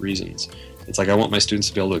same reasons. It's like I want my students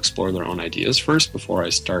to be able to explore their own ideas first before I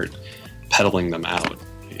start peddling them out,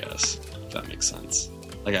 I guess, if that makes sense.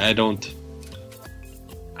 Like I don't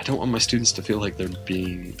want my students to feel like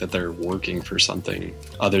they're working for something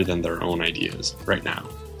other than their own ideas right now.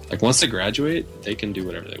 Like once they graduate, they can do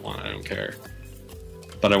whatever they want. I don't care.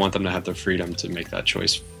 But I want them to have the freedom to make that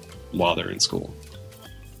choice while they're in school.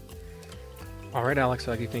 All right, Alex,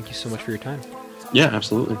 I'd like to thank you so much for your time. Yeah,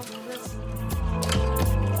 absolutely.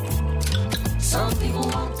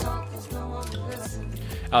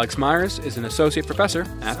 Alex Myers is an associate professor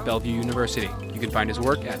at Bellevue University. You can find his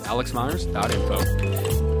work at alexmyers.info.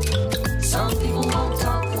 Some people won't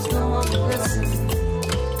talk 'cause no one will listen.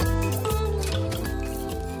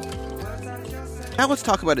 Now let's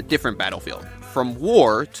talk about a different battlefield, from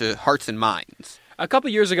war to hearts and minds. A couple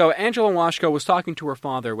years ago, Angela Washko was talking to her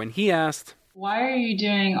father when he asked, "Why are you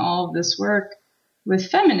doing all of this work with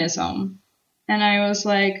feminism?" And I was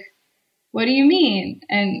like, "What do you mean?"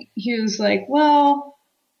 And he was like, "Well,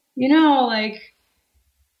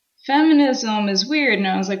 feminism is weird." And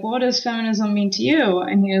I was like, "Well, what does feminism mean to you?"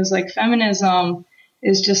 And he was like, "Feminism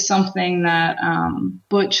is just something that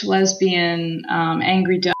butch, lesbian,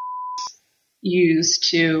 angry ducks use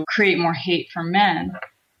to create more hate for men."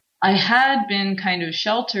 I had been kind of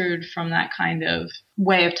sheltered from that kind of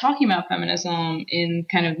way of talking about feminism in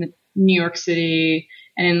kind of New York City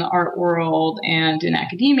and in the art world and in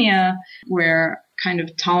academia, where kind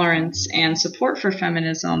of tolerance and support for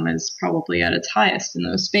feminism is probably at its highest in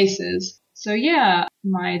those spaces. So yeah,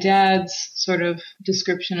 my dad's sort of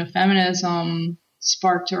description of feminism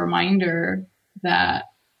sparked a reminder that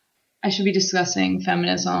I should be discussing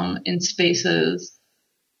feminism in spaces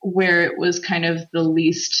where it was kind of the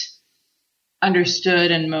least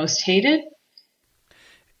understood and most hated.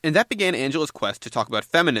 And that began Angela's quest to talk about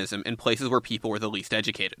feminism in places where people were the least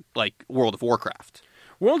educated, like World of Warcraft.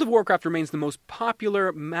 World of Warcraft remains the most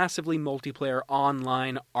popular, massively multiplayer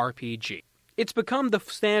online RPG. It's become the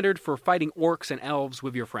standard for fighting orcs and elves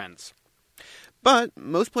with your friends. But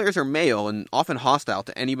most players are male and often hostile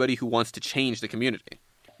to anybody who wants to change the community.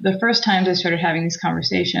 The first times I started having these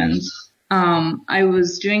conversations, I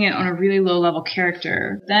was doing it on a really low-level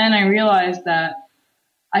character. Then I realized that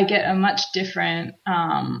I get a much different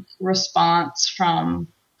response from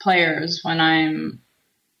players when I'm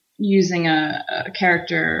using a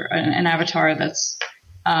character, an avatar that's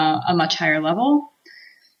a much higher level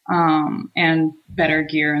and better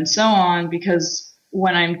gear and so on, because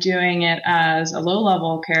when I'm doing it as a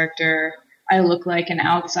low-level character, I look like an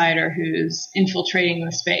outsider who's infiltrating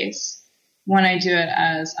the space. When I do it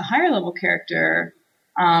as a higher-level character,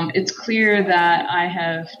 it's clear that I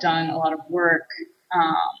have done a lot of work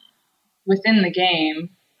within the game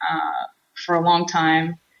for a long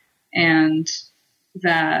time, and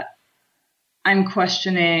that I'm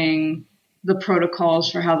questioning the protocols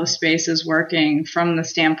for how the space is working from the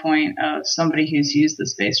standpoint of somebody who's used the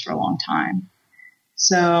space for a long time.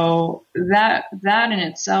 So that in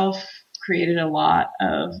itself created a lot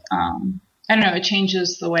of, it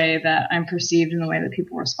changes the way that I'm perceived and the way that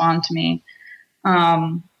people respond to me.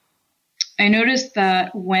 I noticed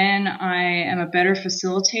that when I am a better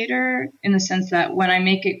facilitator, in the sense that when I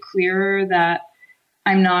make it clearer that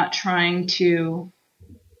I'm not trying to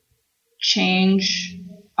change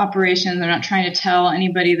operations. I'm not trying to tell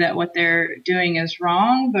anybody that what they're doing is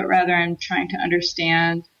wrong, but rather I'm trying to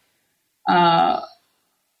understand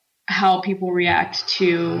how people react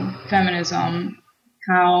to feminism,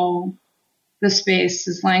 how the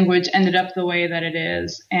space's language ended up the way that it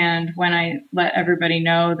is. And when I let everybody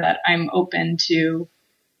know that I'm open to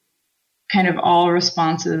kind of all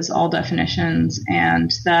responses, all definitions,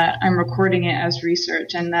 and that I'm recording it as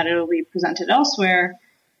research and that it'll be presented elsewhere,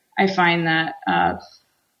 I find that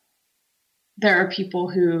there are people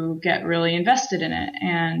who get really invested in it,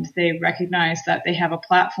 and they recognize that they have a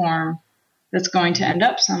platform that's going to end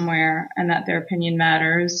up somewhere and that their opinion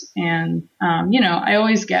matters. And, I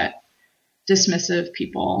always get dismissive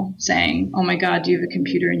people saying, oh my God, do you have a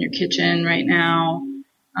computer in your kitchen right now?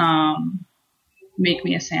 Make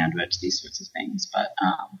me a sandwich, these sorts of things. But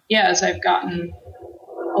as I've gotten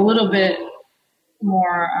a little bit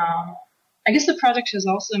more, I guess the project has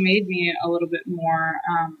also made me a little bit more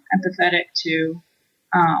empathetic to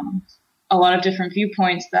a lot of different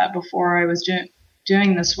viewpoints that before I was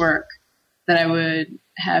doing this work that I would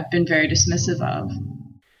have been very dismissive of.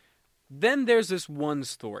 Then there's this one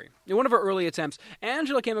story. In one of her early attempts,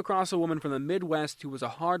 Angela came across a woman from the Midwest who was a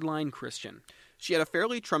hardline Christian. She had a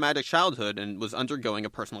fairly traumatic childhood and was undergoing a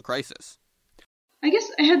personal crisis. I guess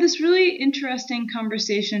I had this really interesting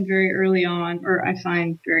conversation very early on, or I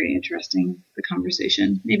find very interesting, the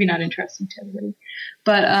conversation. Maybe not interesting to everybody.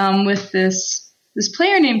 But with this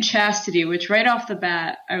player named Chastity, which right off the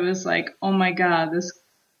bat, I was like, oh my God, this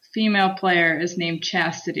female player is named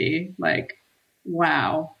Chastity. Like,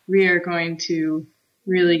 wow, we are going to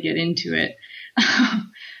really get into it.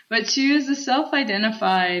 But she was a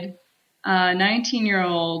self-identified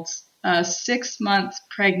 19-year-old, 6 months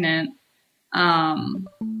pregnant,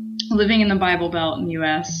 living in the Bible Belt in the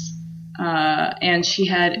U.S., and she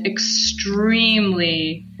had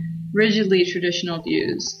extremely rigidly traditional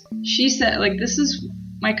views. She said,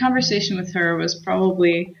 my conversation with her was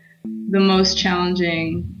probably the most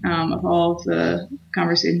challenging of all of the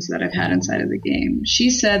conversations that I've had inside of the game. She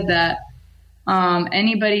said that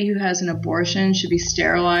anybody who has an abortion should be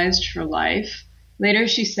sterilized for life. Later,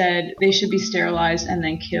 she said they should be sterilized and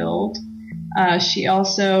then killed. She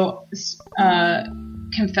also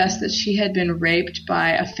confessed that she had been raped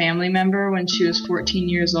by a family member when she was 14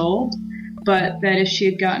 years old, but that if she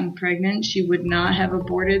had gotten pregnant, she would not have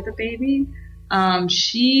aborted the baby.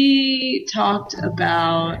 She talked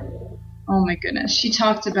about,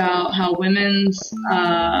 how women's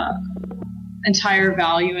entire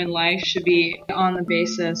value in life should be on the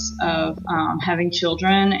basis of having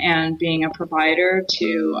children and being a provider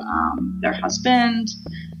to their husband.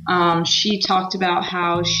 She talked about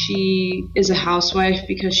how she is a housewife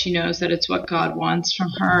because she knows that it's what God wants from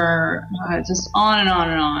her, just on and on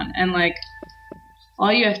and on. And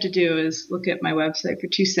all you have to do is look at my website for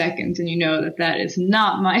 2 seconds and you know that that is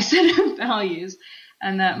not my set of values,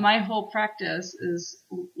 and that my whole practice is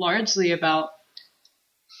largely about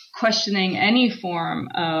questioning any form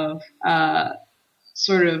of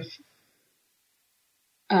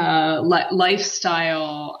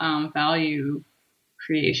lifestyle value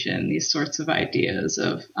creation, these sorts of ideas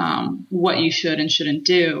of what you should and shouldn't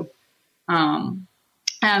do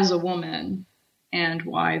as a woman, and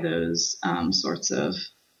why those sorts of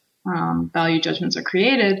value judgments are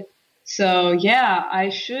created. So yeah, I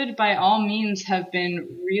should by all means have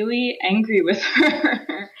been really angry with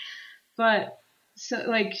her. But so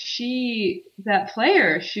that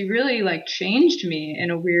player, she really changed me in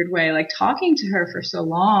a weird way. Talking to her for so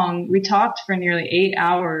long, we talked for nearly 8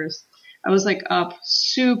 hours. I was up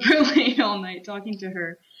super late all night talking to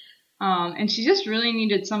her. And she just really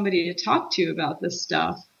needed somebody to talk to about this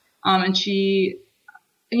stuff. And she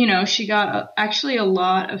got actually a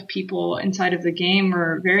lot of people inside of the game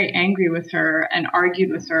were very angry with her and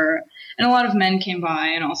argued with her. And a lot of men came by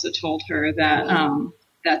and also told her that,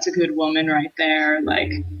 that's a good woman right there.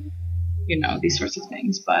 These sorts of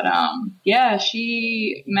things. But,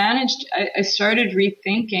 she managed, I started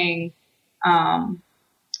rethinking,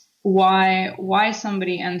 why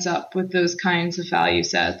somebody ends up with those kinds of value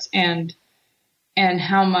sets, and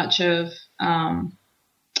how much of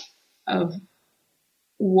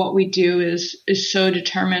what we do is so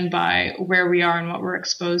determined by where we are and what we're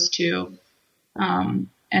exposed to,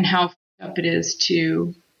 and how up it is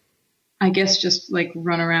to, I guess, just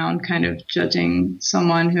run around kind of judging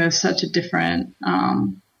someone who has such a different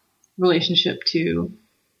relationship to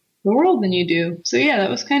the world than you do. So yeah,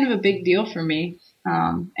 that was kind of a big deal for me.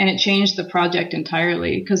 And it changed the project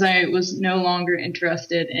entirely, because I was no longer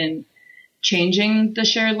interested in changing the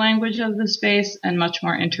shared language of the space and much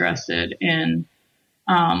more interested in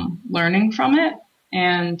learning from it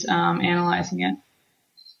and analyzing it.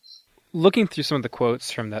 looking through some of the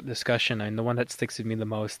quotes from that discussion, and the one that sticks with me the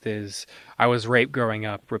most is, "I was raped growing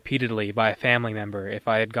up repeatedly by a family member. If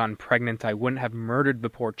I had gotten pregnant, I wouldn't have murdered the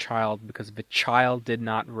poor child because the child did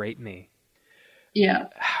not rape me." Yeah.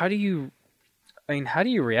 How do you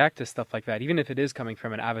react to stuff like that, even if it is coming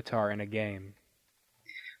from an avatar in a game?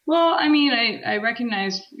 Well, I mean, I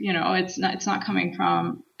recognize, it's not coming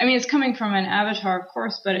from, it's coming from an avatar, of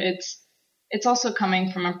course, but it's also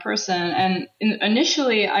coming from a person. And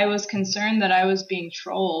initially I was concerned that I was being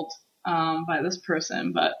trolled by this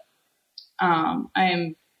person, but I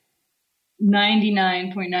am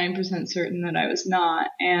 99.9% certain that I was not.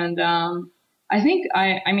 And I think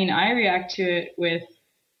I react to it with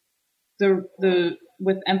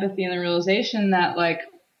with empathy and the realization that, like,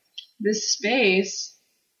 this space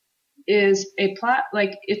is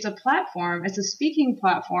it's a platform, it's a speaking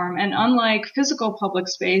platform. And unlike physical public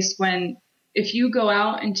space, if you go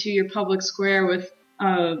out into your public square with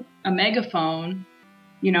a megaphone,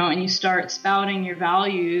 and you start spouting your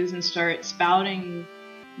values and start spouting,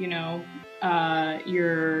 your,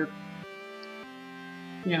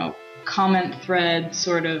 comment thread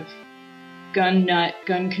sort of gun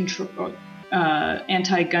control,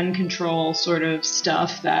 anti-gun control sort of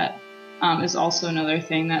stuff that is also another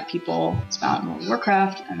thing that people spout in World of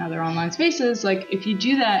Warcraft and other online spaces. Like, if you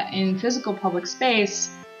do that in physical public space,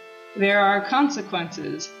 there are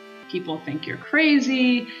consequences. People think you're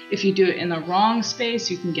crazy. If you do it in the wrong space,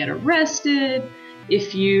 you can get arrested.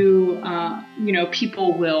 If you,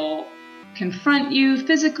 people will confront you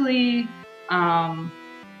physically.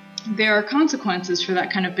 There are consequences for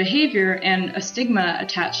that kind of behavior and a stigma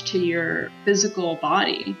attached to your physical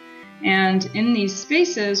body. And in these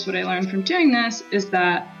spaces, what I learned from doing this is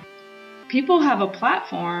that people have a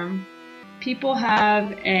platform. People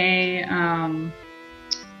have they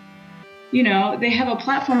have a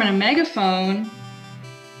platform and a megaphone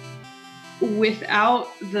without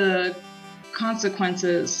the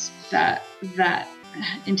consequences that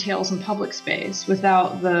entails in public space,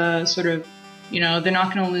 without the sort of, they're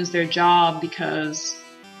not going to lose their job because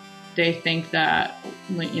they think that,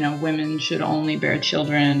 women should only bear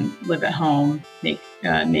children, live at home,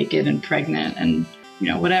 naked and pregnant, and,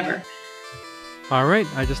 whatever. All right.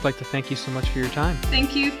 I'd just like to thank you so much for your time.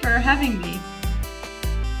 Thank you for having me.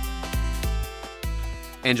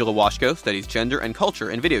 Angela Washko studies gender and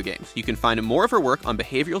culture in video games. You can find more of her work on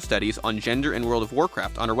behavioral studies on gender in World of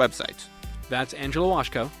Warcraft on her website. That's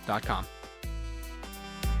angelawashko.com.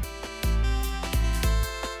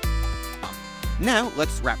 Now,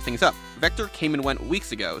 let's wrap things up. Vector came and went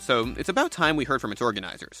weeks ago, so it's about time we heard from its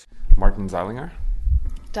organizers. Martin Zeilinger.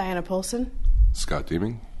 Diana Poulsen. Scott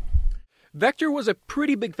Deeming. Vector was a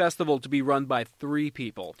pretty big festival to be run by 3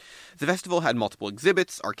 people. The festival had multiple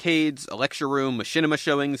exhibits, arcades, a lecture room, machinima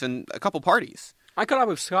showings, and a couple parties. I caught up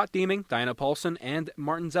with Scott Deeming, Diana Poulsen, and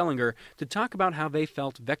Martin Zeilinger to talk about how they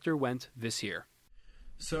felt Vector went this year.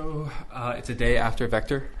 So, it's a day after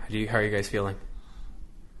Vector. How are you guys feeling?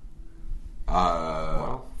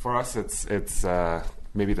 Well, for us, it's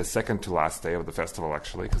maybe the second to last day of the festival,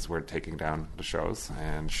 actually, because we're taking down the shows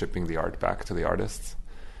and shipping the art back to the artists,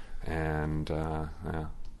 and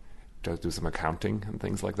just do some accounting and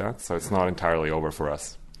things like that. So it's not entirely over for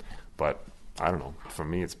us, but I don't know. For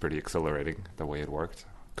me, it's pretty exhilarating the way it worked.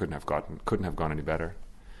 Couldn't have gone any better,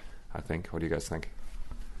 I think. What do you guys think?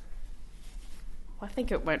 I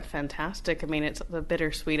think it went fantastic. I mean, it's the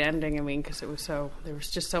bittersweet ending. I mean, because there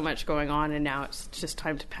was just so much going on, and now it's just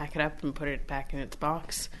time to pack it up and put it back in its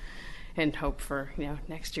box, and hope for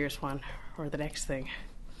next year's one or the next thing.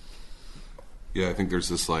 Yeah, I think there's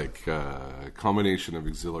this combination of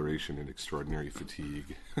exhilaration and extraordinary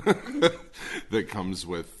fatigue that comes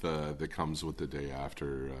with the day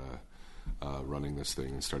after running this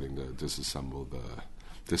thing and starting to disassemble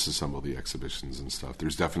the exhibitions and stuff.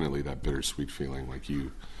 There's definitely that bittersweet feeling, like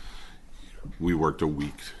we worked a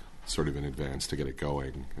week sort of in advance to get it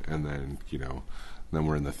going, and then then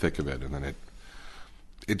we're in the thick of it, and then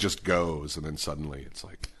it just goes, and then suddenly it's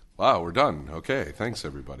like, wow, we're done. Okay, thanks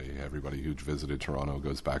everybody. Everybody who visited Toronto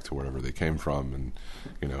goes back to wherever they came from,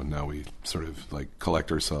 and now we sort of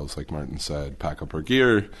collect ourselves, like Martin said, pack up our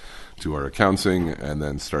gear, do our accounting, and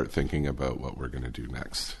then start thinking about what we're going to do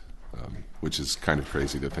next. Which is kind of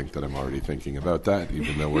crazy to think that I'm already thinking about that,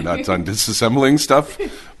 even though we're not done disassembling stuff.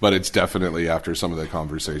 But it's definitely, after some of the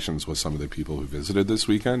conversations with some of the people who visited this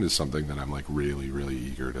weekend, is something that I'm really, really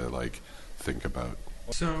eager to think about.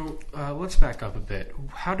 So let's back up a bit.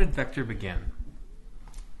 How did Vector begin?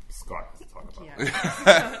 Scott, let's talk about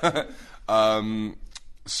it.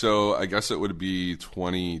 So I guess it would be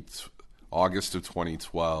August of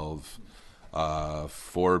 2012.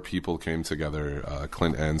 4 people came together,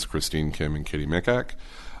 Clint Enns, Christine Kim, and Kitty Mikak,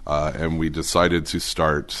 and we decided to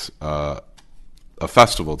start a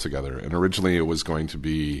festival together. And originally it was going to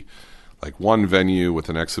be like one venue with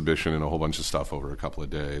an exhibition and a whole bunch of stuff over a couple of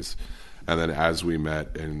days. And then as we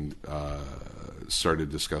met and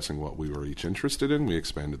started discussing what we were each interested in, we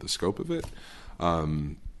expanded the scope of it.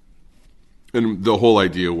 And the whole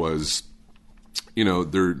idea was, you know,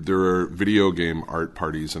 there are video game art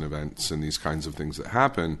parties and events and these kinds of things that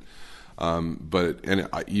happen.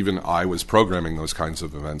 Even I was programming those kinds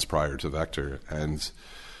of events prior to Vector. And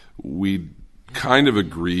we kind of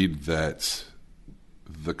agreed that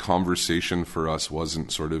the conversation for us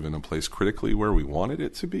wasn't sort of in a place critically where we wanted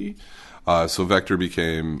it to be. So Vector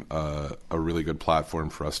became a really good platform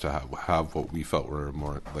for us to have what we felt were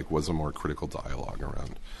was a more critical dialogue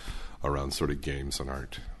around sort of games and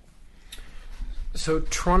art. So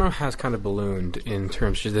Toronto has kind of ballooned in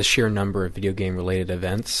terms of the sheer number of video game related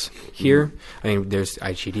events here. Mm-hmm. I mean, there's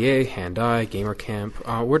IGDA, Hand-Eye, Gamer Camp.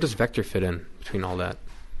 Where does Vector fit in between all that?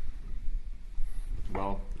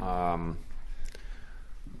 Well,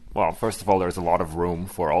 first of all, there's a lot of room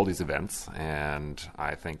for all these events, and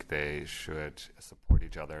I think they should support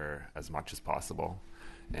each other as much as possible.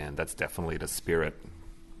 And that's definitely the spirit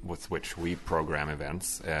with which we program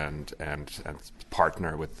events and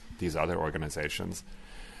partner with these other organizations.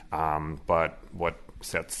 But what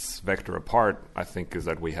sets Vector apart, I think, is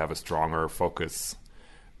that we have a stronger focus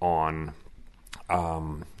on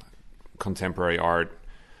contemporary art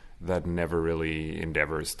that never really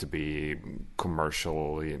endeavors to be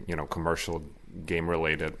commercial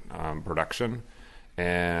game-related production.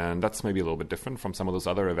 And that's maybe a little bit different from some of those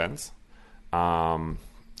other events.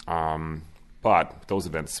 But those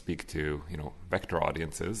events speak to, Vector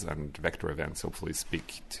audiences, and Vector events hopefully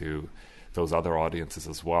speak to those other audiences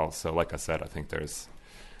as well. So like I said, I think it's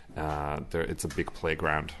a big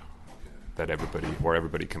playground where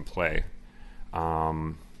everybody can play.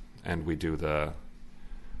 And we do the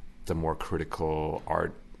more critical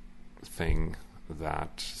art thing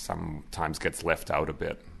that sometimes gets left out a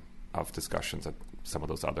bit of discussions at some of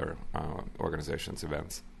those other organizations'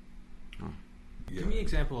 events. Give me an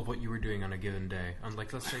example of what you were doing on a given day. On,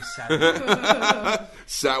 let's say Saturday.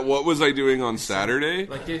 What was I doing on Saturday?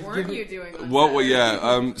 What were you doing on Saturday?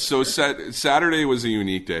 Yeah. So Saturday was a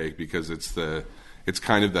unique day because it's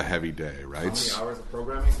kind of the heavy day, right? How many hours of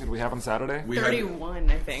programming did we have on Saturday? 31,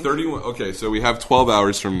 I think. 31. Okay, so we have 12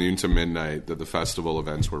 hours from noon to midnight that the festival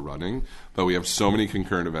events were running, but we have so many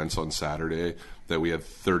concurrent events on Saturday that we had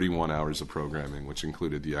 31 hours of programming, which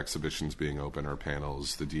included the exhibitions being open, our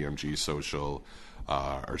panels, the DMG social,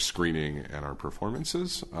 our screening, and our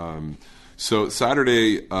performances. So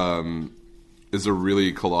Saturday is a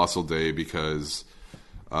really colossal day because...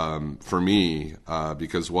 for me,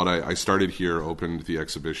 because what I started here, opened the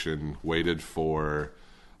exhibition, waited for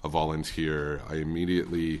a volunteer. I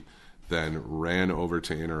immediately then ran over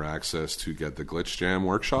to Interaccess to get the Glitch Jam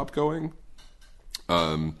workshop going.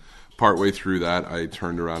 Partway through that, I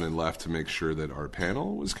turned around and left to make sure that our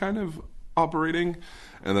panel was kind of operating.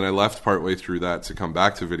 And then I left partway through that to come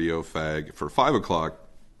back to Video Fag for 5 o'clock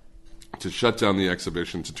to shut down the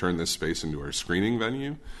exhibition to turn this space into our screening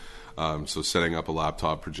venue. So setting up a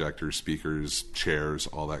laptop, projector, speakers, chairs,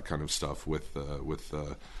 all that kind of stuff with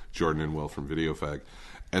Jordan and Will from VideoFag.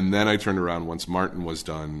 And then I turned around once Martin was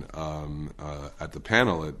done at the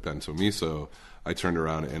panel at Bento Miso. I turned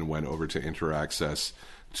around and went over to Interaccess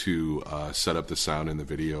to set up the sound and the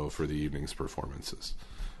video for the evening's performances.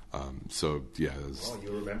 So yeah,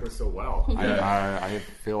 you remember so well. I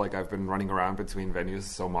feel like I've been running around between venues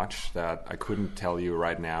so much that I couldn't tell you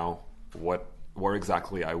right now where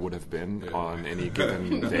exactly I would have been on any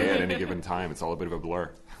given day at any given time. It's all a bit of a blur.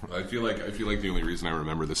 I feel like the only reason I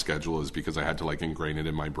remember the schedule is because I had to ingrain it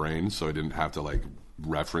in my brain, so I didn't have to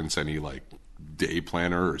reference any day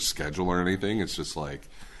planner or schedule or anything. It's just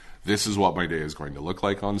this is what my day is going to look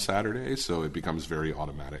like on Saturday, so it becomes very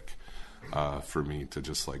automatic for me to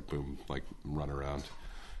just run around.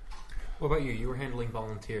 What about you? You were handling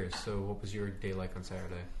volunteers, so what was your day like on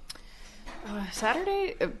Saturday?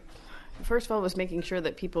 Saturday, first of all, was making sure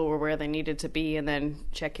that people were where they needed to be, and then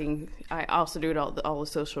checking. I also do all the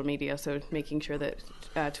social media, so making sure that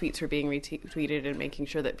tweets were being retweeted and making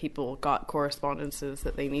sure that people got correspondences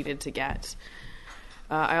that they needed to get.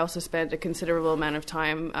 I also spent a considerable amount of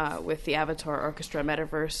time with the Avatar Orchestra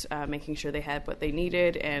Metaverse, making sure they had what they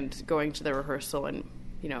needed, and going to the rehearsal and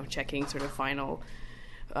checking sort of final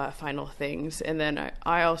final things. And then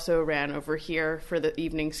I also ran over here for the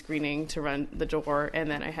evening screening to run the door, and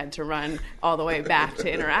then I had to run all the way back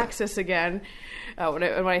to Interaxis again. When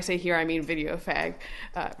I say here, I mean VideoFag.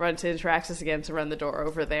 Run to Interaxis again to run the door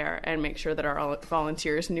over there and make sure that our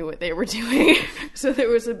volunteers knew what they were doing. So there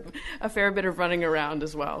was a fair bit of running around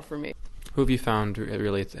as well for me. Who have you found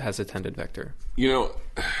really has attended Vector?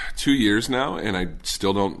 2 years now, and I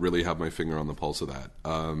still don't really have my finger on the pulse of that.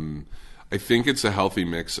 I think it's a healthy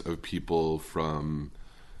mix of people from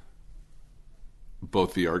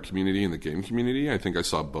both the art community and the game community. I think I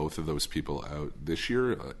saw both of those people out this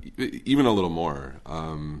year, even a little more.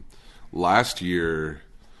 Last year,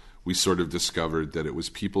 we sort of discovered that it was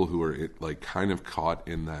people who were kind of caught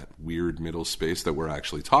in that weird middle space that we're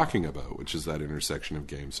actually talking about, which is that intersection of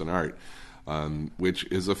games and art, which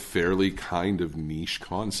is a fairly kind of niche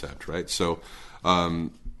concept, right? So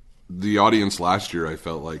the audience last year, I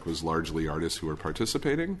felt like, was largely artists who were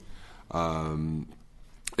participating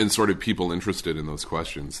and sort of people interested in those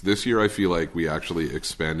questions. This year, I feel like we actually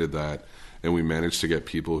expanded that, and we managed to get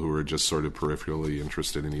people who were just sort of peripherally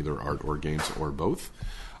interested in either art or games or both.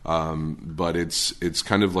 But it's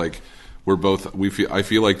kind of like we're both. I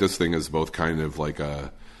feel like this thing is both kind of like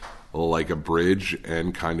a bridge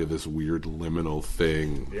and kind of this weird liminal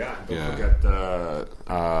thing. Yeah. Don't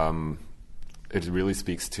forget it really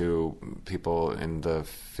speaks to people in the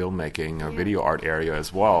filmmaking or video art area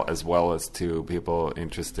as well as to people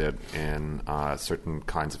interested in certain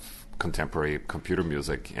kinds of contemporary computer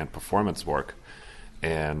music and performance work.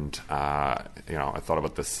 And I thought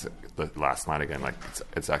about this last night again. Like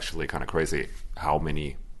it's actually kind of crazy how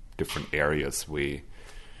many different areas we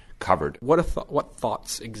covered. What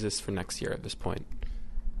thoughts exist for next year at this point?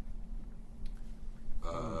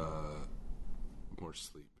 More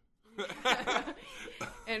sleep.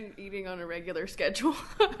 And eating on a regular schedule.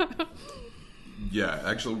 Yeah,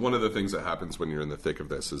 actually, one of the things that happens when you're in the thick of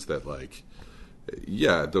this is that,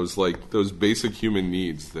 those basic human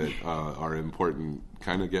needs that are important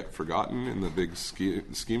kind of get forgotten in the big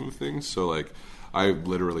scheme of things. So, I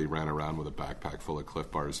literally ran around with a backpack full of Cliff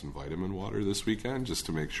Bars and vitamin water this weekend just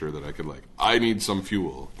to make sure that I could, I need some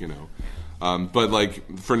fuel, But,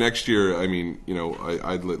 for next year, I mean,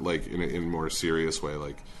 I'd in a more serious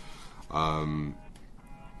way,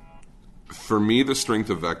 for me, the strength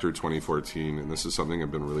of Vector 2014, and this is something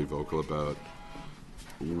I've been really vocal about,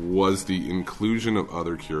 was the inclusion of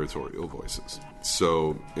other curatorial voices.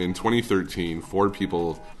 So in 2013, 4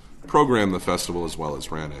 people programmed the festival as well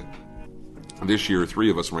as ran it. This year, 3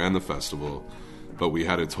 of us ran the festival, but we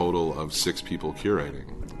had a total of 6 people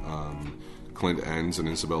curating. Clint Enns and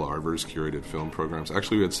Isabella Arvers curated film programs.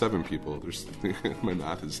 Actually, we had 7 people. My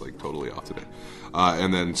math is totally off today.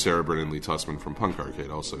 And then Sarah Byrne and Lee Tussman from Punk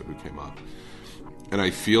Arcade also, who came up. And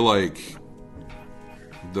I feel like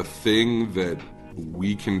the thing that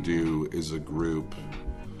we can do as a group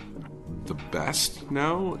the best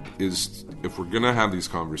now is, if we're going to have these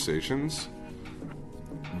conversations,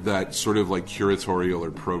 that sort of curatorial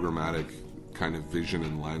or programmatic kind of vision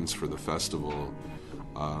and lens for the festival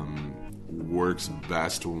works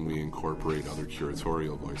best when we incorporate other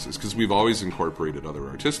curatorial voices, because we've always incorporated other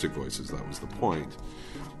artistic voices. That was the point.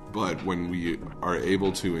 But when we are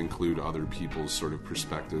able to include other people's sort of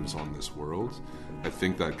perspectives on this world, I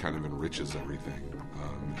think that kind of enriches everything,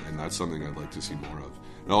 and that's something I'd like to see more of.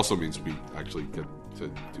 It also means we actually get to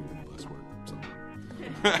do less work. So.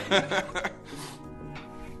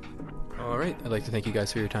 All right, I'd like to thank you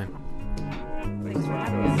guys for your time. Thanks for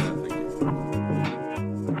having us.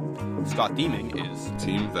 Scott Deeming is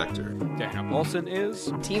Team Vector. Daniel Paulson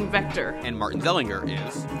is Team Vector. And Martin Zellinger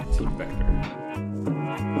is Team Vector.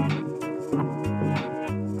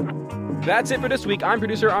 That's it for this week. I'm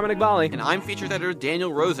producer Armin Iqbali. And I'm features editor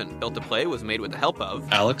Daniel Rosen. Built to Play was made with the help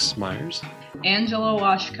of Alex Myers, Angela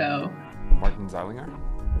Washko, Martin Zeilinger,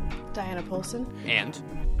 Diana Polson. and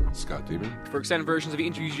Scott Deeming. For extended versions of the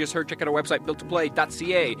interviews you just heard, check out our website,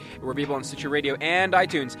 builttoplay.ca. We're available on Stitcher Radio and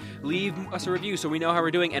iTunes. Leave us a review so we know how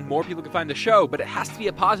we're doing and more people can find the show, but it has to be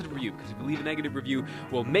a positive review, because if you leave a negative review,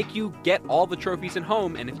 we'll make you get all the trophies at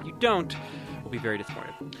home, and if you don't, we'll be very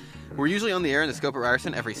disappointed. We're usually on the air in the scope of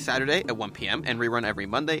Ryerson every Saturday at 1 p.m. and rerun every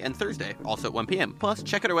Monday and Thursday, also at 1 p.m. Plus,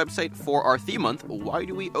 check out our website for our theme month, Why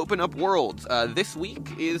Do We Open Up Worlds? This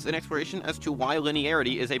week is an exploration as to why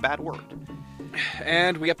linearity is a bad word.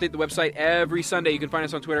 And we update the website every Sunday. You can find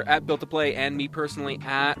us on Twitter at BuiltToPlay and me personally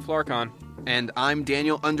at Flarcon. And I'm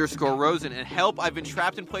Daniel_Rosen, and help, I've been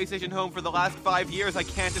trapped in PlayStation Home for the last 5 years. I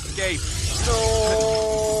can't escape.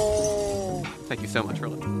 No! Thank you so much for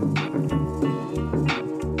listening.